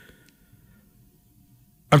healthy.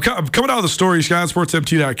 I'm coming out of the story,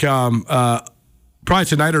 SkylineSportsMT.com, probably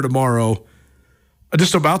tonight or tomorrow,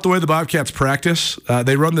 just about the way the Bobcats practice.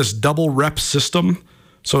 They run this double rep system.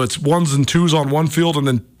 So it's 1s and 2s on one field and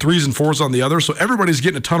then 3s and 4s on the other. So everybody's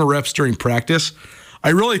getting a ton of reps during practice.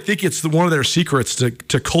 I really think it's one of their secrets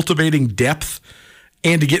to cultivating depth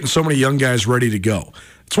and to getting so many young guys ready to go.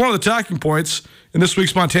 It's one of the talking points in this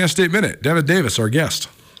week's Montana State Minute. Devin Davis, our guest.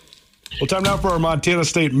 Well, time now for our Montana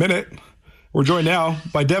State Minute. We're joined now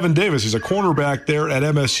by Devin Davis. He's a cornerback there at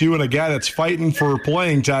MSU and a guy that's fighting for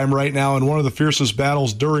playing time right now in one of the fiercest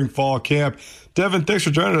battles during fall camp. Devin, thanks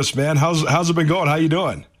for joining us, man. How's it been going? How you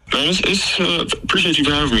doing? Man, it's appreciate you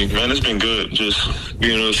for having me, man. It's been good. Just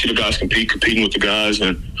being able to see the guys competing with the guys,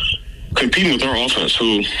 and competing with our offense,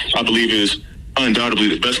 who I believe is undoubtedly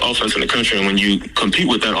the best offense in the country. And when you compete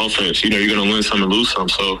with that offense, you're going to win some and lose some.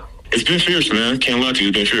 So it's been fierce, man. Can't lie to you.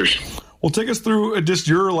 It's been fierce. Well, take us through just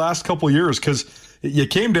your last couple of years, because you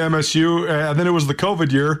came to MSU, and then it was the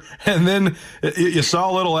COVID year, and then you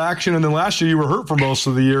saw a little action, and then last year you were hurt for most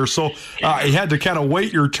of the year. So you had to kind of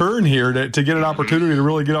wait your turn here to get an opportunity to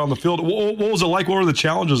really get on the field. What was it like? What were the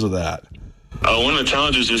challenges of that? One of the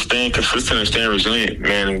challenges is just staying consistent and staying resilient,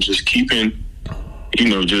 man, and just keeping,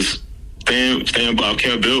 just staying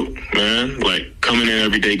Bobcat built, man. Like coming in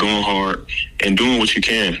every day, going hard, and doing what you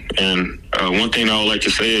can. And one thing I would like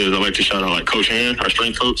to say is I like to shout out like Coach Hand, our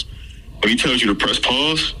strength coach. When he tells you to press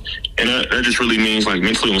pause, and that just really means like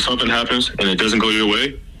mentally when something happens and it doesn't go your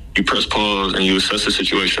way, you press pause and you assess the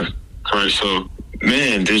situation. All right, so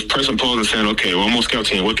man, just pressing pause and saying, okay, well, I'm on scout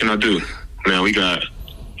team. What can I do? Man, we got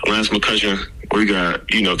Lance McCutcheon. We got,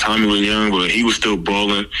 Tommy was young, but he was still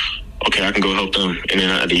balling. Okay, I can go help them. And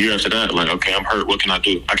then the year after that, like, okay, I'm hurt. What can I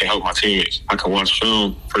do? I can help my teammates. I can watch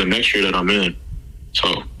film for the next year that I'm in.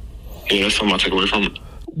 So, yeah, that's something I take away from it.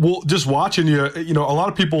 Well, just watching you, a lot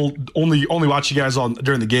of people only watch you guys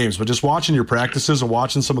during the games, but just watching your practices and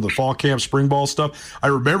watching some of the fall camp, spring ball stuff, I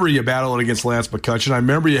remember you battling against Lance McCutcheon. I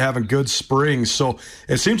remember you having good springs. So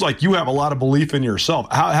it seems like you have a lot of belief in yourself.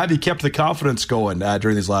 How have you kept the confidence going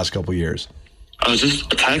during these last couple of years?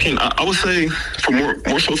 Just attacking. I would say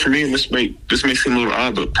more so for me, and this may seem a little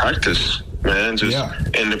odd, but practice, man.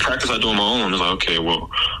 And the practice I do on my own is like, okay, well,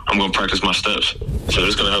 I'm going to practice my steps. So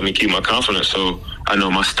it's going to help me keep my confidence. So I know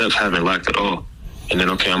my steps haven't lacked at all. And then,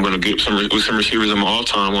 okay, I'm going to get with some receivers in my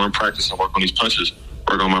all-time where I'm practicing, work on these punches,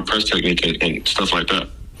 work on my press technique and stuff like that.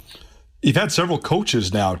 You've had several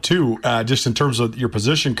coaches now, too, just in terms of your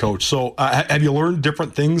position coach. So have you learned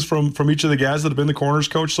different things from each of the guys that have been the corners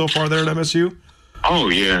coach so far there at MSU? Oh,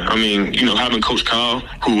 yeah. I mean, having Coach Kyle,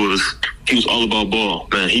 he was all about ball,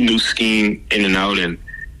 man. He knew scheme in and out, and,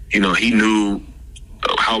 he knew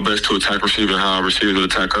how best to attack receivers and how our receivers would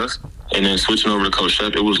attack us. And then switching over to Coach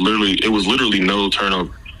Shep, it was literally no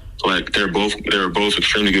turnover. Like, they were both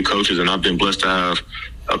extremely good coaches, and I've been blessed to have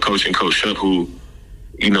a coach in Coach Shep who,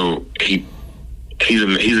 he's a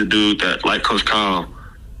dude that, like Coach Kyle,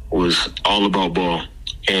 was all about ball.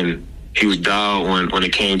 And he was dialed when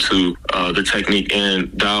it came to the technique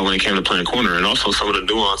and dialed when it came to playing corner. And also some of the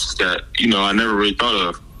nuances that, I never really thought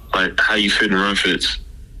of, like how you fit in run fits,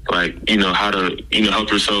 like, how to,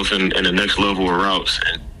 help yourself in the next level of routes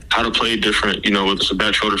and how to play different, whether it's a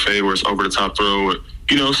back shoulder fade or it's over the top throw,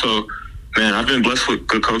 so, man, I've been blessed with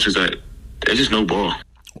good coaches that they just know ball.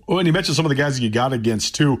 Well, and you mentioned some of the guys that you got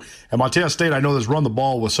against, too. At Montana State, I know there's run the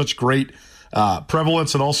ball with such great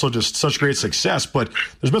prevalence and also just such great success, but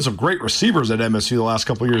there's been some great receivers at MSU the last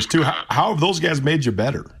couple of years, too. How have those guys made you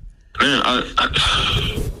better? Man,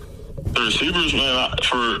 the receivers, man,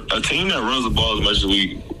 for a team that runs the ball as much as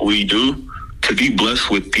we do, to be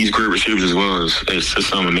blessed with these great receivers as well is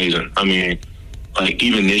something amazing. I mean, like,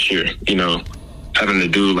 even this year, having to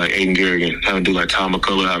do like Aiden Garrigan, having to do like Tom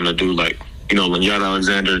McCullough, having to do like, Lanyard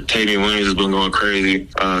Alexander, Tavian Williams has been going crazy.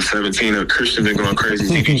 17, Christian been going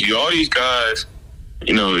crazy. CPG, all these guys,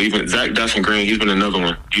 even Zach Dawson Green, he's been another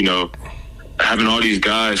one. Having all these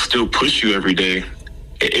guys still push you every day,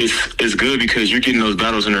 it's good because you're getting those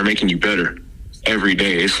battles and they're making you better every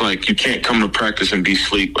day. It's like you can't come to practice and be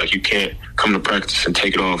sleep. Like, you can't come to practice and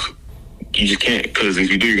take it off. You just can't, because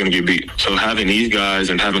if you do, you're going to get beat. So having these guys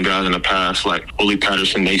and having guys in the past like Willie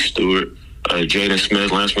Patterson, Nate Stewart, Jaden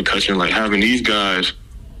Smith, Lance McCutcheon, like having these guys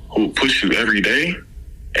who push you every day,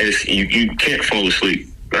 you can't fall asleep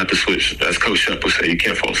at the switch. As Coach Shep would say, you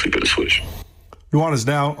can't fall asleep at the switch. Nuanez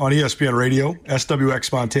now on ESPN Radio,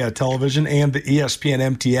 SWX Montana Television, and the ESPN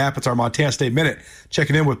MT app. It's our Montana State Minute.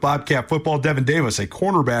 Checking in with Bobcat football. Devin Davis, a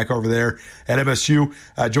cornerback over there at MSU,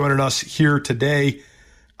 joining us here today.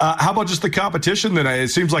 How about just the competition then? It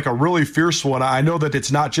seems like a really fierce one. I know that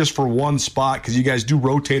it's not just for one spot because you guys do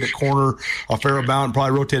rotate at corner a fair amount and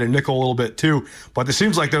probably rotate at nickel a little bit too. But it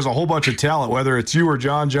seems like there's a whole bunch of talent, whether it's you or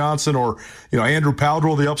John Johnson or Andrew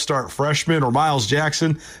Powdrell, the upstart freshman, or Miles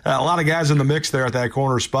Jackson. A lot of guys in the mix there at that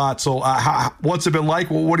corner spot. So what's it been like?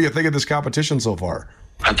 What do you think of this competition so far?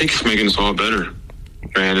 I think it's making us all better,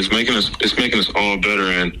 man. It's making us all better.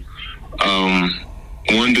 And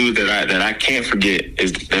one dude that I can't forget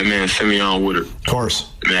is that man Simeon Woodard. Of course,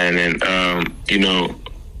 man. And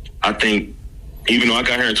I think even though I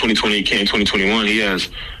got here in 2020, he came in 2021. He has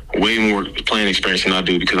way more playing experience than I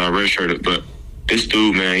do because I redshirted. But this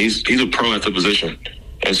dude, man, he's a pro at the position,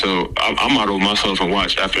 and so I model myself and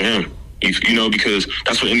watch after him. Because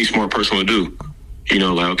that's what any smart person would do.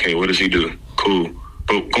 Like, okay, what does he do? Cool.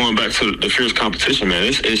 But going back to the fierce competition, man,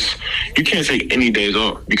 it's you can't take any days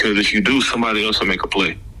off because if you do, somebody else will make a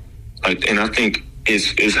play. And I think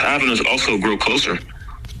it's having us also grow closer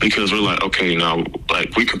because we're like, okay, now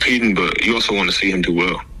like we're competing, but you also want to see him do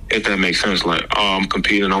well. If that makes sense, like, oh, I'm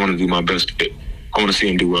competing, I want to do my best. I want to see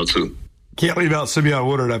him do well too. Can't leave out Simeon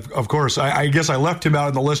Woodard, of course. I guess I left him out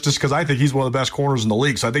on the list just because I think he's one of the best corners in the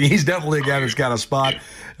league. So I think he's definitely a guy that's got a spot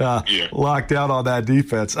locked down on that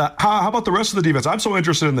defense. How about the rest of the defense? I'm so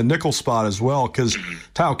interested in the nickel spot as well because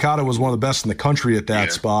Ty Okada was one of the best in the country at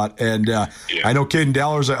that spot. And I know Caden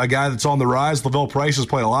Daller's a guy that's on the rise. Lavelle Price has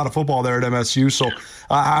played a lot of football there at MSU. So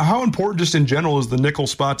how important just in general is the nickel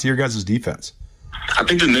spot to your guys' defense? I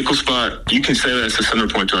think the nickel spot, you can say that it's a center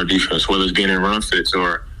point to our defense, whether it's getting in run fits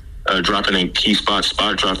or dropping in key spots,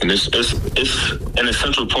 spot dropping. It's an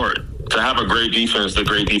essential part to have a great defense. The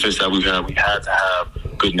great defense that we had to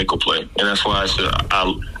have good nickel play, and that's why I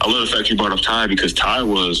love the fact you brought up Ty because Ty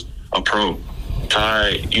was a pro.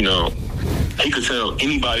 Ty, he could tell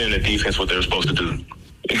anybody in the defense what they were supposed to do.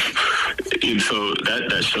 And so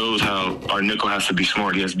that shows how our nickel has to be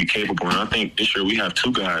smart. He has to be capable. And I think this year we have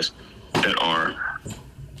two guys that are,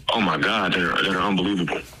 oh my God, that are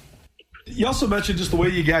unbelievable. You also mentioned just the way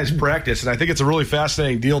you guys practice, and I think it's a really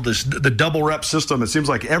fascinating deal, the double rep system. It seems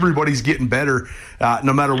like everybody's getting better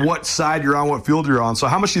no matter what side you're on, what field you're on. So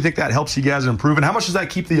how much do you think that helps you guys improve, and how much does that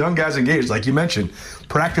keep the young guys engaged? Like you mentioned,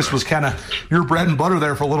 practice was kind of your bread and butter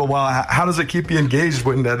there for a little while. How does it keep you engaged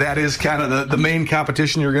when that is kind of the main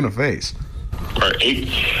competition you're going to face? Right,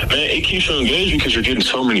 it keeps you engaged because you're getting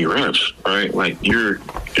so many reps, right? Like you're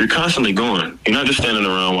constantly going. You're not just standing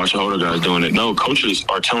around watching older guys doing it. No, coaches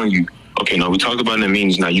are telling you, okay, no, we talked about it in the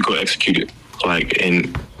meetings. Now you go execute it. Like,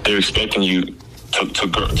 and they're expecting you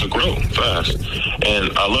to grow fast.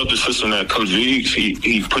 And I love the system that Coach Viggs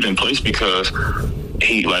he put in place because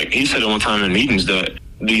he said at one time in meetings that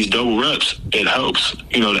these double reps, it helps,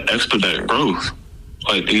 to expedite growth.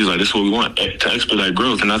 Like, he's like, this is what we want, to expedite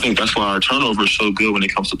growth. And I think that's why our turnover is so good when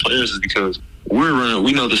it comes to players, is because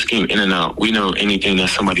we know the scheme in and out. We know anything that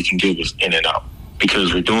somebody can give us in and out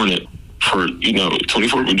because we're doing it for,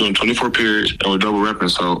 24, we're doing 24 periods and we're double repping.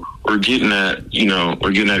 So we're getting that,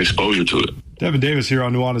 we're getting that exposure to it. Devin Davis here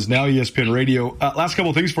on Nuanez Now, ESPN Radio. Last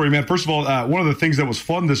couple of things for you, man. First of all, one of the things that was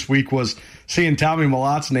fun this week was seeing Tommy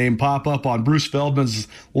Malotte's name pop up on Bruce Feldman's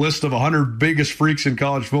list of 100 biggest freaks in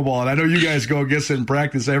college football. And I know you guys go against it in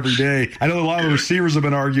practice every day. I know a lot of the receivers have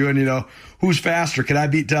been arguing, who's faster? Can I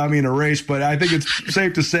beat Tommy in a race? But I think it's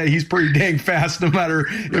safe to say he's pretty dang fast no matter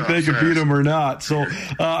if they can beat him or not. So,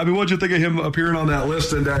 what'd you think of him appearing on that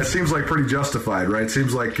list? And it seems like pretty justified, right? It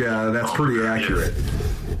seems like that's pretty accurate.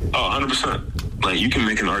 Oh, 100%. Like, you can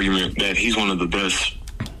make an argument that he's one of the best,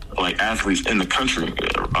 athletes in the country,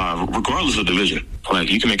 regardless of division. Like,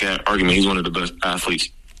 you can make an argument he's one of the best athletes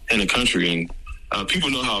in the country. And people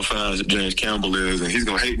know how fast James Campbell is, and he's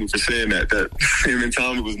going to hate me for saying that him and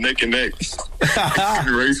Tommy was neck and neck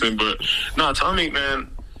racing. But, no, Tommy, man,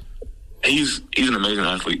 he's an amazing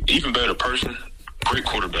athlete. Even better person. Great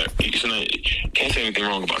quarterback. Can't say anything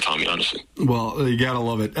wrong about Tommy, honestly. Well, you got to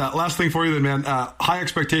love it. Last thing for you then, man. High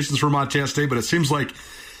expectations for Montana State, but it seems like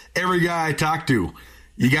every guy I talk to,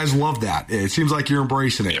 you guys love that. It seems like you're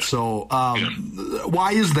embracing it. Yeah. So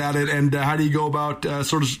why is that, and how do you go about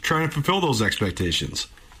sort of trying to fulfill those expectations?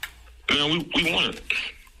 Man, we want it.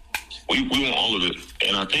 We want all of it.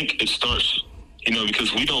 And I think it starts,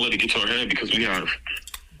 because we don't let it get to our head, because we have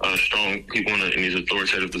strong people in these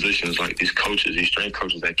authoritative positions, like these coaches, these strength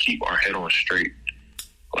coaches that keep our head on straight.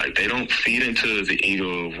 Like, they don't feed into the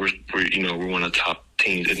ego of we're one of the top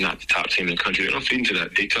teams, if not the top team in the country. They don't feed into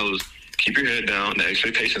that. They tell us, keep your head down, the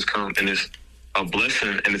expectations come, and it's a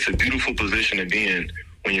blessing, and it's a beautiful position to be in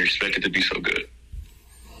when you're expected to be so good.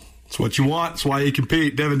 It's what you want. It's why you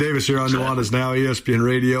compete. Devin Davis here on Nuanez Now, ESPN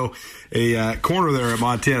Radio. A corner there at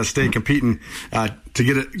Montana State competing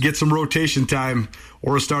to get some rotation time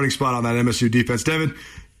or a starting spot on that MSU defense. Devin,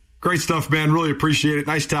 great stuff, man. Really appreciate it.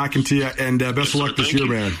 Nice talking to you, and best of luck this year,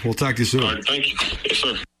 man. We'll talk to you soon. All right, thank you. Yes,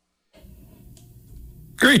 sir.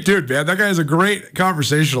 Great dude, man. That guy is a great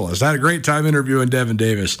conversationalist. I had a great time interviewing Devin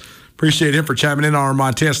Davis. Appreciate him for chiming in on our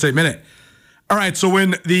Montana State Minute. All right, so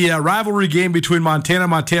when the rivalry game between Montana and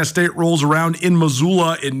Montana State rolls around in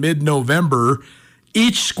Missoula in mid-November,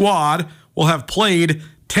 each squad will have played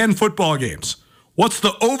 10 football games. What's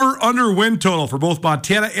the over-under win total for both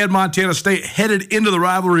Montana and Montana State headed into the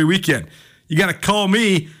rivalry weekend? You got to call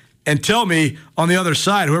me and tell me on the other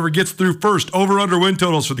side, whoever gets through first, over-under win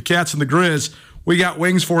totals for the Cats and the Griz. We got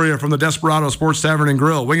wings for you from the Desperado Sports Tavern and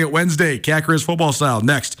Grill. Wing It Wednesday, Cat Griz football style.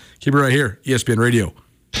 Next, keep it right here, ESPN Radio.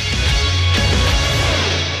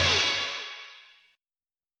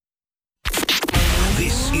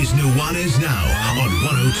 This is Nuanez Now on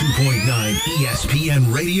 102.9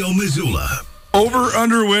 ESPN Radio Missoula.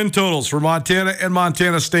 Over-under win totals for Montana and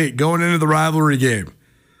Montana State going into the rivalry game.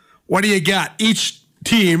 What do you got? Each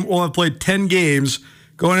team will have played 10 games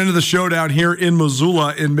going into the showdown here in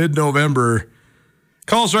Missoula in mid-November.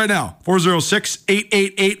 Call us right now,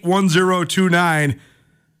 406-888-1029.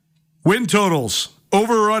 Win totals,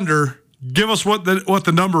 over or under. Give us what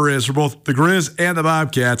the number is for both the Griz and the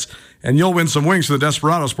Bobcats, and you'll win some wings for the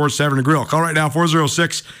Desperado Sports Tavern and Grill. Call right now,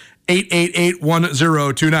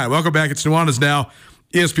 406-888-1029. Welcome back. It's Nuanez Now,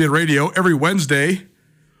 ESPN Radio. Every Wednesday,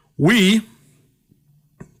 we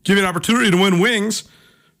give you an opportunity to win wings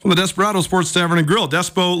from the Desperado Sports Tavern and Grill.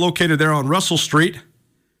 Despo, located there on Russell Street,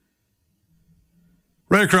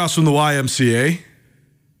 right across from the YMCA.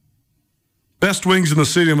 Best wings in the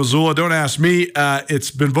city of Missoula. Don't ask me.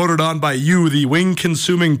 It's been voted on by you, the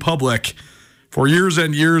wing-consuming public, for years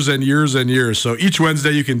and years and years and years. So each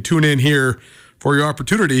Wednesday you can tune in here for your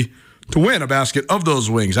opportunity to win a basket of those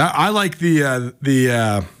wings. I like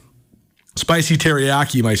the spicy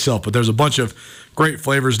teriyaki myself, but there's a bunch of great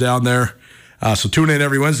flavors down there. So tune in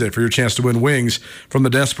every Wednesday for your chance to win wings from the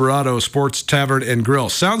Desperado Sports Tavern and Grill.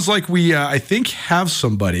 Sounds like we, I think, have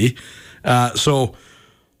somebody. So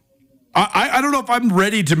I don't know if I'm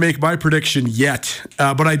ready to make my prediction yet,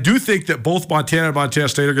 but I do think that both Montana and Montana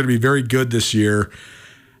State are going to be very good this year.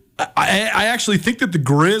 I actually think that the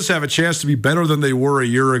Griz have a chance to be better than they were a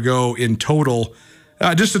year ago in total,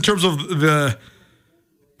 just in terms of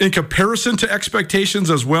in comparison to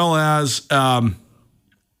expectations, as well as I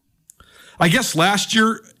guess last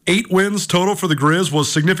year 8 wins total for the Griz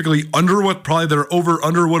was significantly under what probably their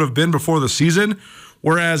over-under would have been before the season.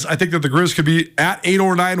 Whereas I think that the Griz could be at 8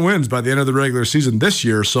 or 9 wins by the end of the regular season this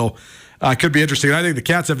year. So it could be interesting. I think the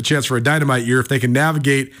Cats have a chance for a dynamite year if they can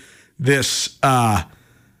navigate this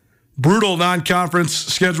brutal non-conference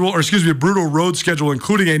schedule, or excuse me, a brutal road schedule,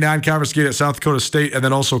 including a non-conference game at South Dakota State, and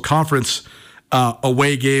then also conference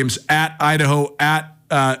away games at Idaho, at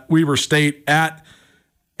Weber State, at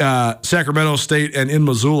Sacramento State, and in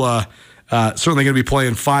Missoula. Certainly going to be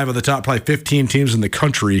playing 5 of the top probably 15 teams in the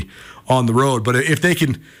country on the road. But if they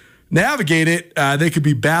can navigate it, they could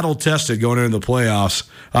be battle-tested going into the playoffs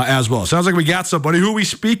as well. Sounds like we got somebody. Who are we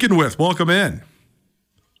speaking with? Welcome in.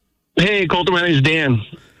 Hey, Colter, my name is Dan.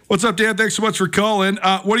 What's up, Dan? Thanks so much for calling.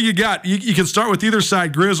 What do you got? You can start with either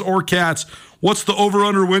side, Griz or Cats. What's the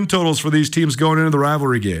over-under win totals for these teams going into the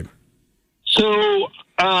rivalry game? So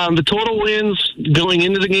the total wins going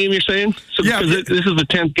into the game, you're saying? So, yeah. This is the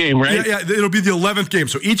 10th game, right? Yeah, it'll be the 11th game.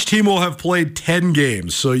 So each team will have played 10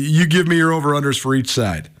 games. So you give me your over-unders for each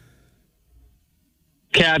side.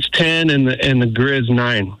 Cats 10 and the Griz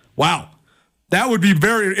 9. Wow. That would be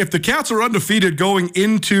if the Cats are undefeated going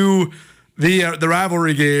into the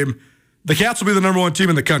rivalry game, the Cats will be the number 1 team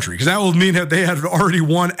in the country, because that will mean that they had already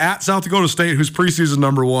won at South Dakota State, who's preseason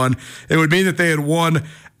number 1. It would mean that they had won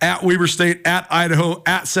at Weber State, at Idaho,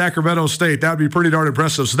 at Sacramento State. That would be pretty darn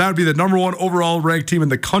impressive. So that would be the number 1 overall ranked team in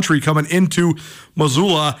the country coming into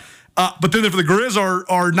Missoula. But then if the Griz are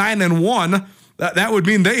 9-1, that would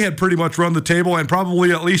mean they had pretty much run the table and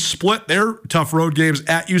probably at least split their tough road games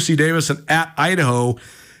at UC Davis and at Idaho,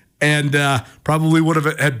 and probably would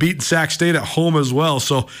have had beaten Sac State at home as well.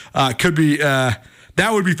 So could be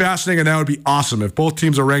that would be fascinating, and that would be awesome if both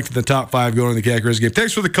teams are ranked in the top 5 going to the Cat Griz game.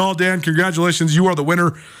 Thanks for the call, Dan. Congratulations. You are the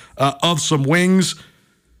winner of some wings.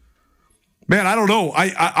 Man, I don't know.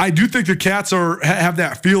 I do think the Cats have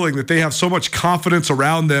that feeling that they have so much confidence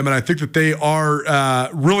around them, and I think that they are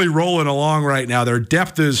really rolling along right now. Their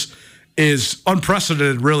depth is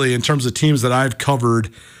unprecedented, really, in terms of teams that I've covered.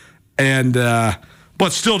 And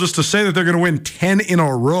but still, just to say that they're going to win 10 in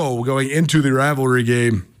a row going into the rivalry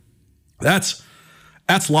game, that's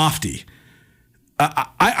lofty.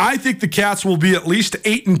 I think the Cats will be at least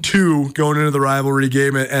 8-2 going into the rivalry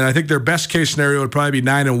game, and I think their best case scenario would probably be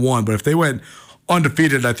 9-1. But if they went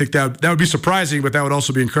undefeated, I think that would be surprising, but that would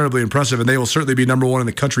also be incredibly impressive, and they will certainly be number 1 in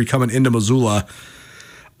the country coming into Missoula.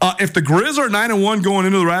 If the Griz are 9-1 going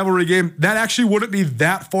into the rivalry game, that actually wouldn't be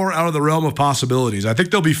that far out of the realm of possibilities. I think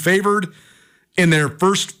they'll be favored in their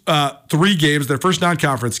first 3 games, their first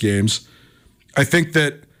non-conference games. I think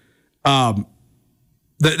that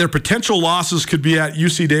their potential losses could be at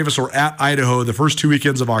UC Davis or at Idaho the first 2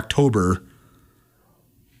 weekends of October.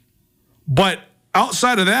 But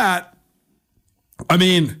outside of that, I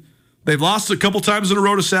mean, they've lost a couple times in a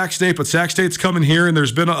row to Sac State, but Sac State's coming here, and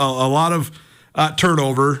there's been a lot of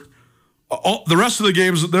turnover. The rest of the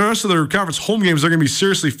games, the rest of their conference home games, they're going to be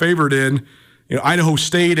seriously favored in. Idaho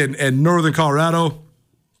State and Northern Colorado.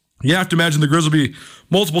 You have to imagine the Griz will be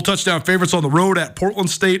multiple touchdown favorites on the road at Portland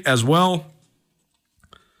State as well.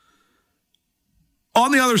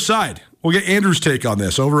 On the other side, we'll get Andrew's take on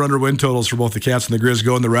this. Over-under win totals for both the Cats and the Griz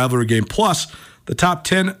go in the rivalry game, plus the top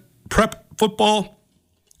 10 prep football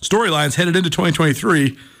storylines headed into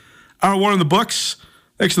 2023. Hour 1 in the books.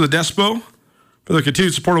 Thanks to the Despo for their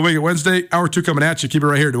continued support of Wing It Wednesday. Hour 2 coming at you. Keep it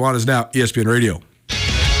right here. Nuanez Now, ESPN Radio.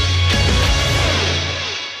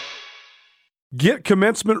 Get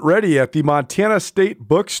commencement ready at the Montana State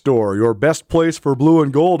Bookstore, your best place for blue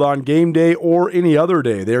and gold on game day or any other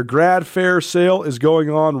day. Their grad fair sale is going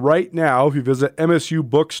on right now if you visit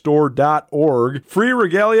msubookstore.org. Free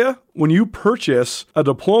regalia when you purchase a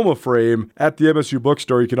diploma frame at the MSU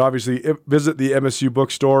Bookstore. You can obviously visit the MSU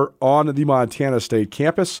Bookstore on the Montana State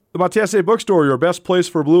campus. The Montana State Bookstore, your best place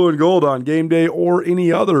for blue and gold on game day or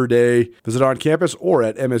any other day. Visit on campus or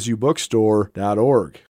at msubookstore.org.